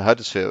Spurs to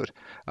Huddersfield.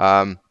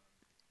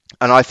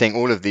 And I think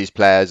all of these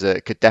players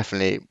could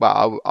definitely,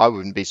 I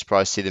wouldn't be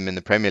surprised to see them in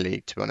the Premier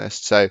League, to be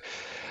honest. So,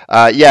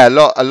 a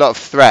lot of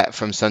threat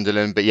from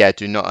Sunderland, but yeah,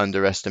 do not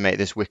underestimate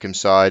this Wycombe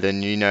side.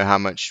 And you know how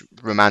much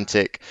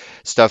romantic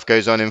stuff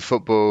goes on in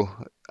football.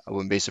 I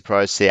wouldn't be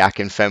surprised to see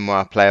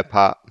Akinfenwa play a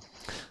part.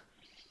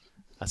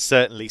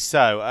 Certainly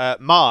so.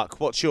 Mark,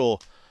 what's your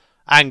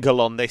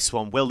angle on this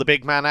one? Will the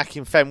big man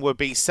Akinfenwa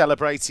be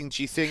celebrating,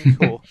 do you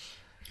think? Or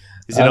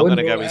is it not going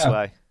to go his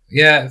way?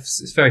 Yeah,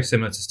 it's very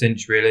similar to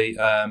Stinch, really.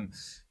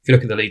 If you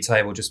look at the league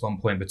table, just 1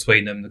 point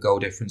between them. The goal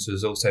difference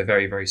was also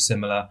very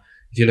similar.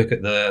 If you look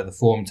at the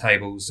form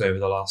tables over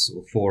the last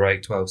sort of 4,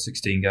 8, 12,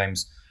 16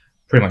 games,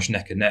 pretty much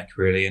neck and neck,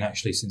 really. And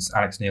actually, since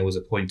Alex Neil was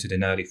appointed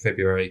in early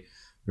February,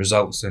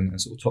 results and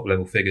sort of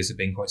top-level figures have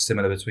been quite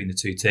similar between the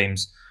two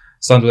teams.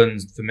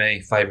 Sunderland, for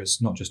me,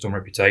 favourites not just on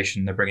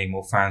reputation. They're bringing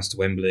more fans to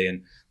Wembley,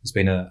 and there's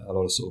been a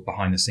lot of sort of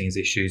behind-the-scenes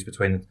issues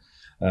between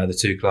the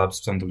two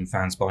clubs, Sunderland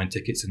fans buying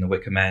tickets in the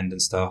Wycombe end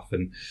and stuff,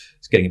 and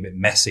it's getting a bit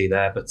messy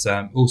there. But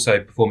also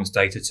performance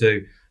data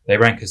too. They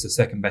rank as the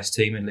second best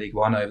team in League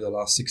One over the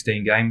last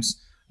 16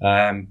 games.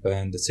 And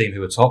the team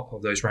who were top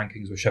of those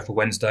rankings were Sheffield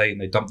Wednesday, and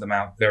they dumped them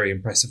out very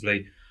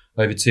impressively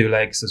over 2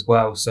 legs as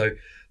well. So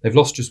they've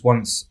lost just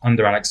once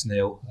under Alex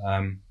Neil.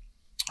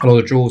 A lot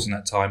of draws in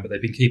that time, but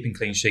they've been keeping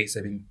clean sheets.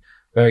 They've been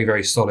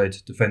very solid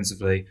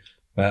defensively.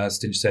 As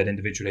Stinch said,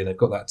 individually, they've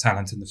got that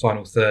talent in the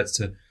final third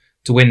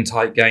to win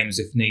tight games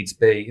if needs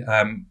be.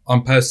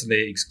 I'm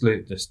personally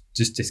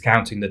just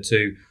discounting the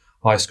 2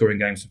 high-scoring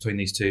games between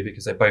these two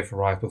because they both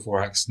arrived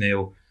before Alex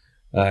Neil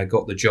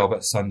got the job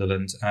at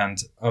Sunderland. And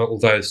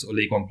although sort of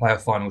League One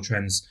playoff final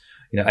trends,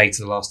 8 of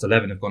the last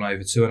 11 have gone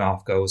over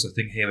 2.5 goals, I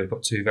think here we've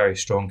got 2 very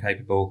strong,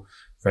 capable,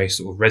 very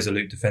sort of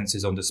resolute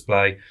defences on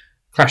display.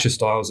 Clash of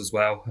styles as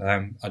well.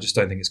 I just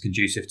don't think it's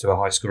conducive to a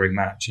high-scoring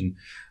match, and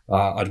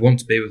I'd want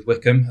to be with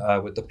Wycombe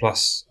with the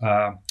plus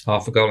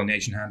half a goal on the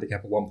Asian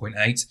handicap at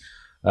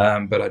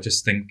 1.8. But I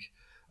just think,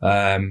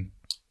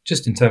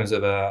 just in terms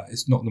of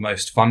it's not the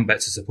most fun bet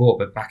to support,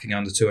 but backing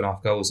under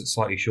 2.5 goals at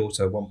slightly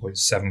shorter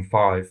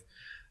 1.75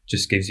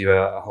 just gives you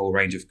a whole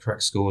range of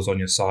correct scores on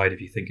your side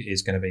if you think it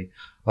is going to be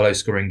a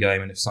low-scoring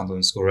game. And if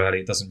Sunderland score early,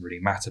 it doesn't really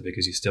matter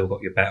because you've still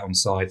got your bet on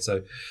side.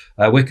 So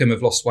Wycombe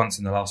have lost once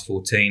in the last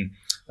 14.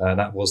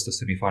 That was the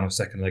semi-final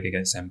second leg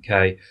against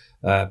MK.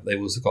 They've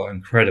also got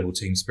incredible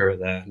team spirit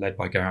there, led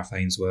by Gareth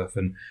Ainsworth,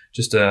 and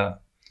just a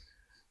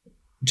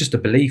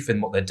belief in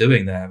what they're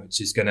doing there,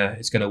 which is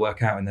gonna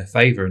work out in their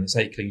favour. And it's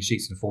 8 clean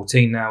sheets in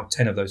 14 now.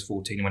 10 of those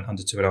 14 went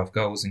under 2.5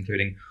 goals,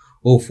 including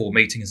all 4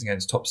 meetings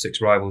against top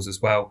 6 rivals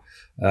as well.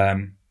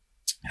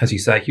 As you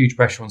say, huge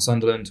pressure on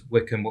Sunderland.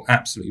 Wycombe will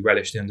absolutely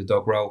relish the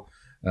underdog role.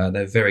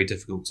 They're very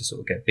difficult to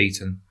sort of get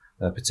beaten,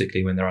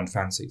 particularly when they're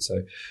unfancied.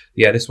 So,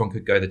 yeah, this one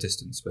could go the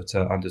distance, but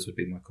unders would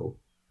be my call.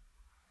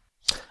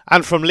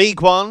 And from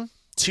League One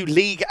to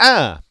League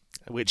A,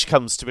 which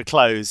comes to a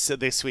close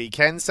this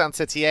weekend.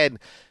 Saint-Etienne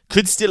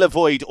could still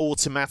avoid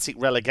automatic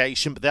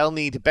relegation, but they'll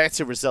need a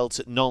better result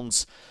at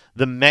Nantes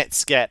than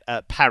Metz get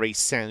at Paris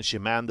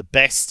Saint-Germain. The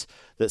best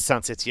that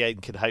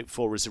Saint-Etienne can hope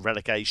for is a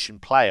relegation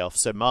playoff.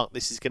 So, Mark,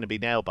 this is going to be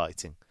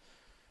nail-biting.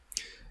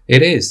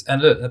 It is.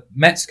 And look,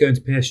 Metz going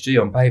to PSG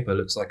on paper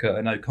looks like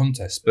a no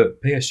contest,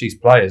 but PSG's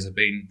players have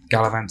been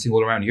gallivanting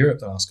all around Europe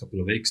the last couple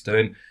of weeks,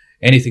 doing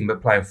anything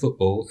but playing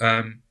football.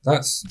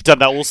 That's done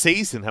that all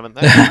season, haven't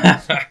they?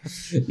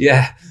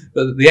 Yeah,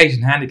 but the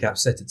Asian handicap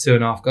set at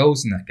 2.5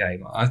 goals in that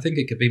game. I think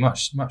it could be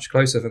much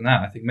closer than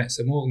that. I think Metz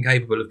are more than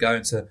capable of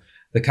going to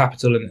the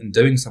capital and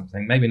doing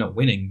something, maybe not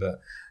winning, but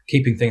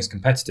keeping things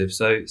competitive.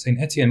 So St.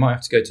 Etienne might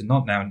have to go to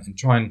Nantes now and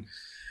try and,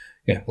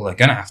 they're going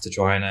to have to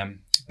try and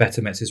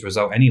better Metz's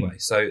result anyway.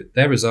 So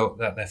their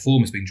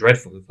form has been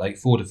dreadful of late.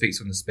 4 defeats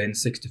on the spin,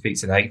 6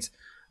 defeats in 8.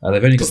 They've only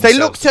got because they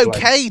looked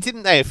okay,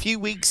 didn't they? A few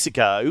weeks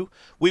ago,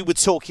 we were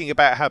talking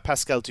about how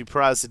Pascal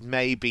Dupraz had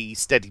maybe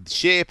steadied the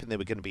ship and they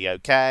were going to be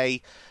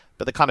okay,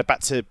 but they're kind of back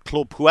to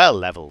Claude Puel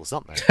levels,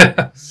 aren't they?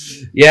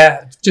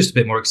 Yeah, just a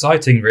bit more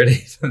exciting,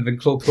 really, than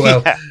Claude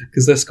Puel,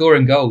 because they're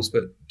scoring goals,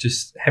 but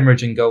just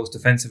hemorrhaging goals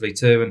defensively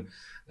too. And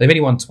they've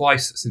only won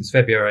twice since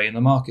February, and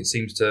the market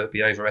seems to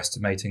be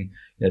overestimating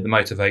the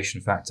motivation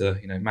factor,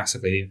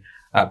 massively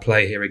at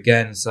play here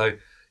again. So,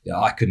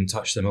 I couldn't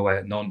touch them away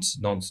at Nantes.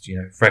 Nantes,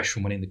 fresh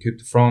from winning the Coupe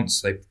de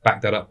France. They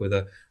backed that up with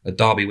a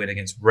derby win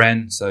against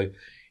Rennes. So,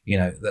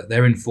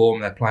 they're in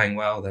form. They're playing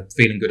well. They're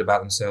feeling good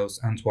about themselves.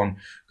 Antoine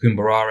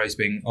Koumbarare is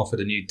being offered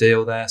a new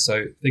deal there.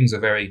 So things are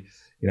very,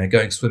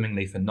 going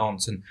swimmingly for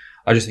Nantes. And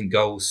I just think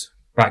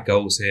back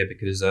goals here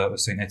because of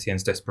St.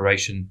 Etienne's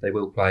desperation. They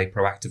will play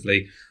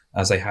proactively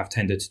as they have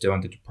tended to do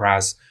under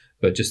Dupraz.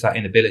 But just that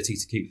inability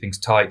to keep things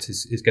tight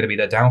is going to be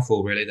their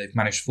downfall, really. They've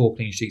managed 4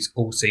 clean sheets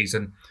all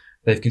season.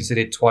 They've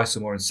conceded twice or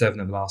more in 7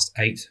 of the last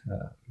 8.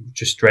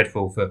 Just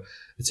dreadful for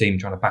the team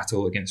trying to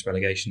battle against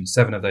relegation.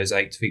 7 of those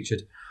 8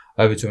 featured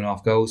over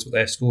 2.5 goals, but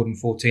they've scored in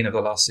 14 of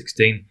the last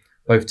 16.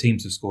 Both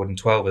teams have scored in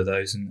 12 of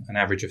those, and an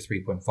average of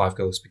 3.5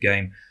 goals per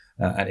game.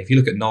 And if you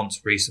look at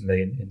Nantes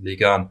recently in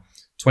Ligue 1,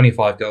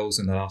 25 goals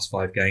in the last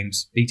 5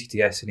 games,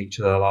 BTTS in each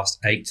of the last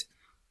 8.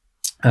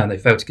 And they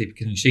failed to keep a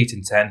clean sheet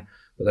in 10,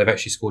 but they've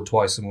actually scored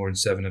twice or more in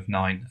 7 of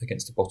 9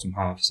 against the bottom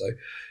half. So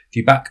if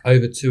you back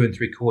over 2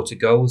 3/4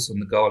 goals on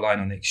the goal line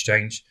on the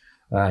exchange,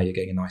 you're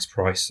getting a nice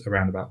price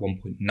around about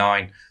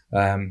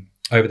 1.9.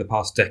 Over the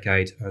past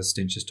decade, as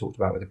Stinch has talked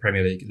about with the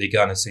Premier League, Ligue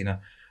 1 has seen a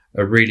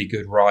really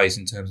good rise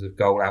in terms of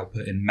goal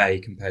output in May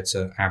compared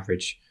to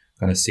average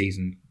kind of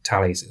season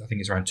tallies. I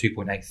think it's around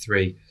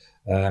 2.83.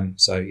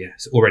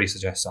 It already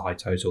suggests a high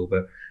total,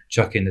 but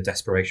chuck in the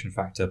desperation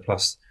factor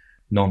plus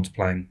Nantes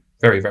playing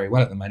very, very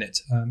well at the minute.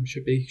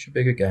 Should be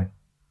a good game.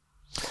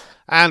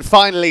 And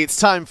finally, it's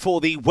time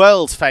for the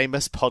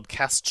world-famous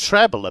podcast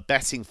Treble, a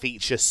betting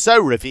feature so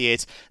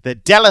revered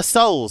that De La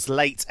Soul's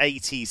late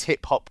 80s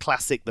hip-hop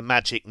classic The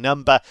Magic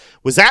Number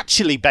was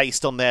actually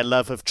based on their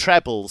love of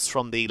trebles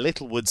from the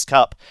Littlewoods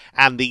Cup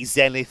and the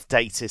Zenith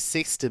Data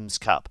Systems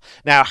Cup.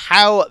 Now,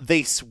 how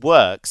this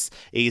works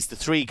is the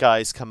 3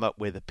 guys come up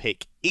with a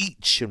pick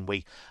each, and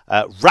we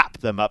wrap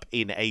them up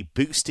in a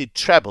boosted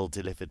treble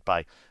delivered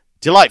by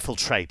delightful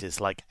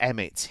traders like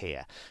Emmett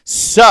here.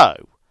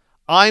 So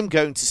I'm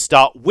going to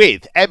start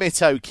with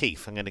Emmett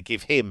O'Keefe. I'm going to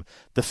give him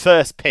the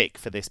first pick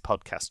for this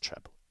podcast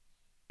treble.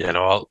 Yeah,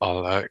 no,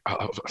 I'll a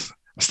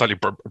slightly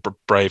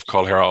brave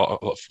call here.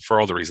 For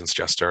all the reasons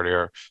suggested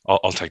earlier,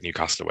 I'll take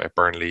Newcastle away at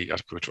Burnley,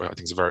 which I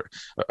think is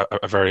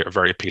a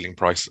very appealing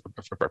price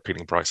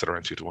at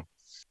around 2-1.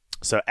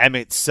 So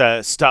Emmett's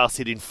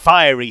started in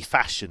fiery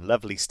fashion.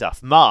 Lovely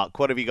stuff. Mark,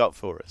 what have you got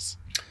for us?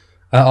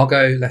 I'll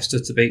go Leicester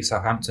to beat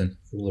Southampton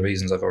for all the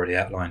reasons I've already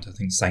outlined. I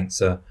think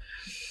Saints are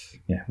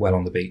well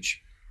on the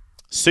beach.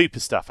 Super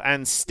stuff.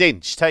 And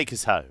Stinch, take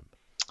us home.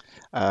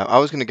 I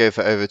was going to go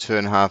for over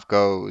 2.5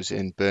 goals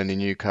in Burnley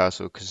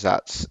Newcastle because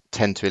that's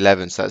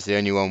 10-11. So that's the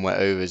only one where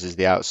overs is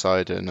the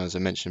outsider. And as I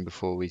mentioned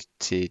before, we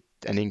see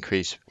an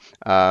increase.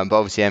 But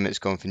obviously Emmett's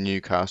gone for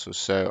Newcastle.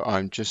 So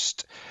I'm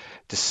just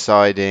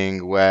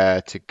deciding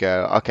where to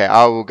go. Okay,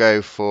 I will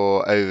go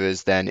for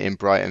overs then in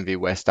Brighton v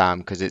West Ham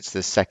because it's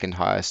the second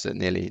highest at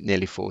nearly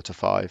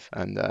 4-5.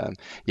 And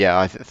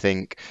I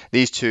think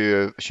these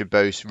two should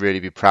both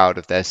really be proud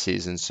of their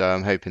season. So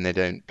I'm hoping they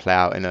don't play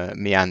out in a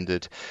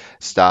meandered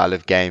style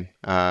of game.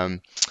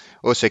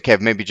 Also,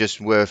 Kev, maybe just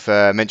worth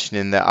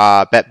mentioning that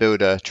our Bet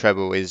Builder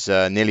treble is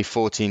nearly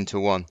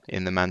 14-1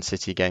 in the Man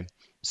City game.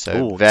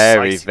 So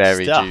very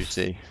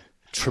juicy.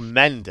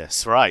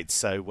 Tremendous, right?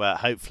 So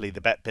hopefully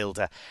the Bet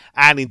Builder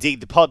and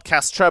indeed the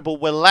podcast treble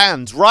will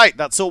land. Right,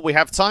 that's all we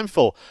have time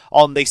for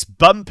on this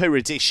bumper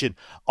edition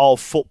of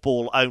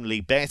Football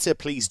Only Better.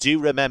 Please do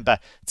remember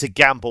to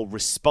gamble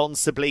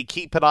responsibly.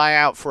 Keep an eye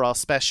out for our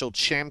special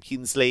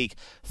Champions League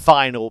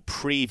final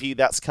preview.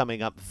 That's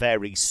coming up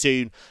very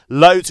soon.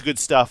 Loads of good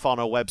stuff on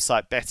our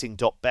website,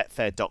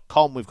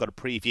 betting.betfair.com. We've got a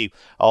preview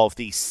of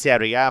the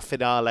Serie A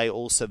finale,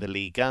 also the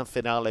Ligue 1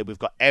 finale. We've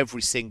got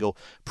every single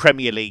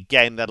Premier League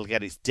game that'll get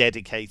get its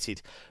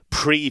dedicated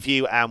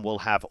preview, and we'll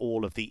have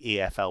all of the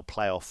EFL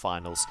playoff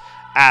finals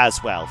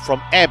as well.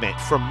 From Emmett,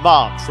 from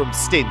Mark, from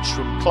Stinch,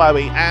 from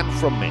Chloe, and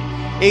from me,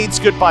 it's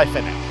goodbye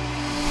for now.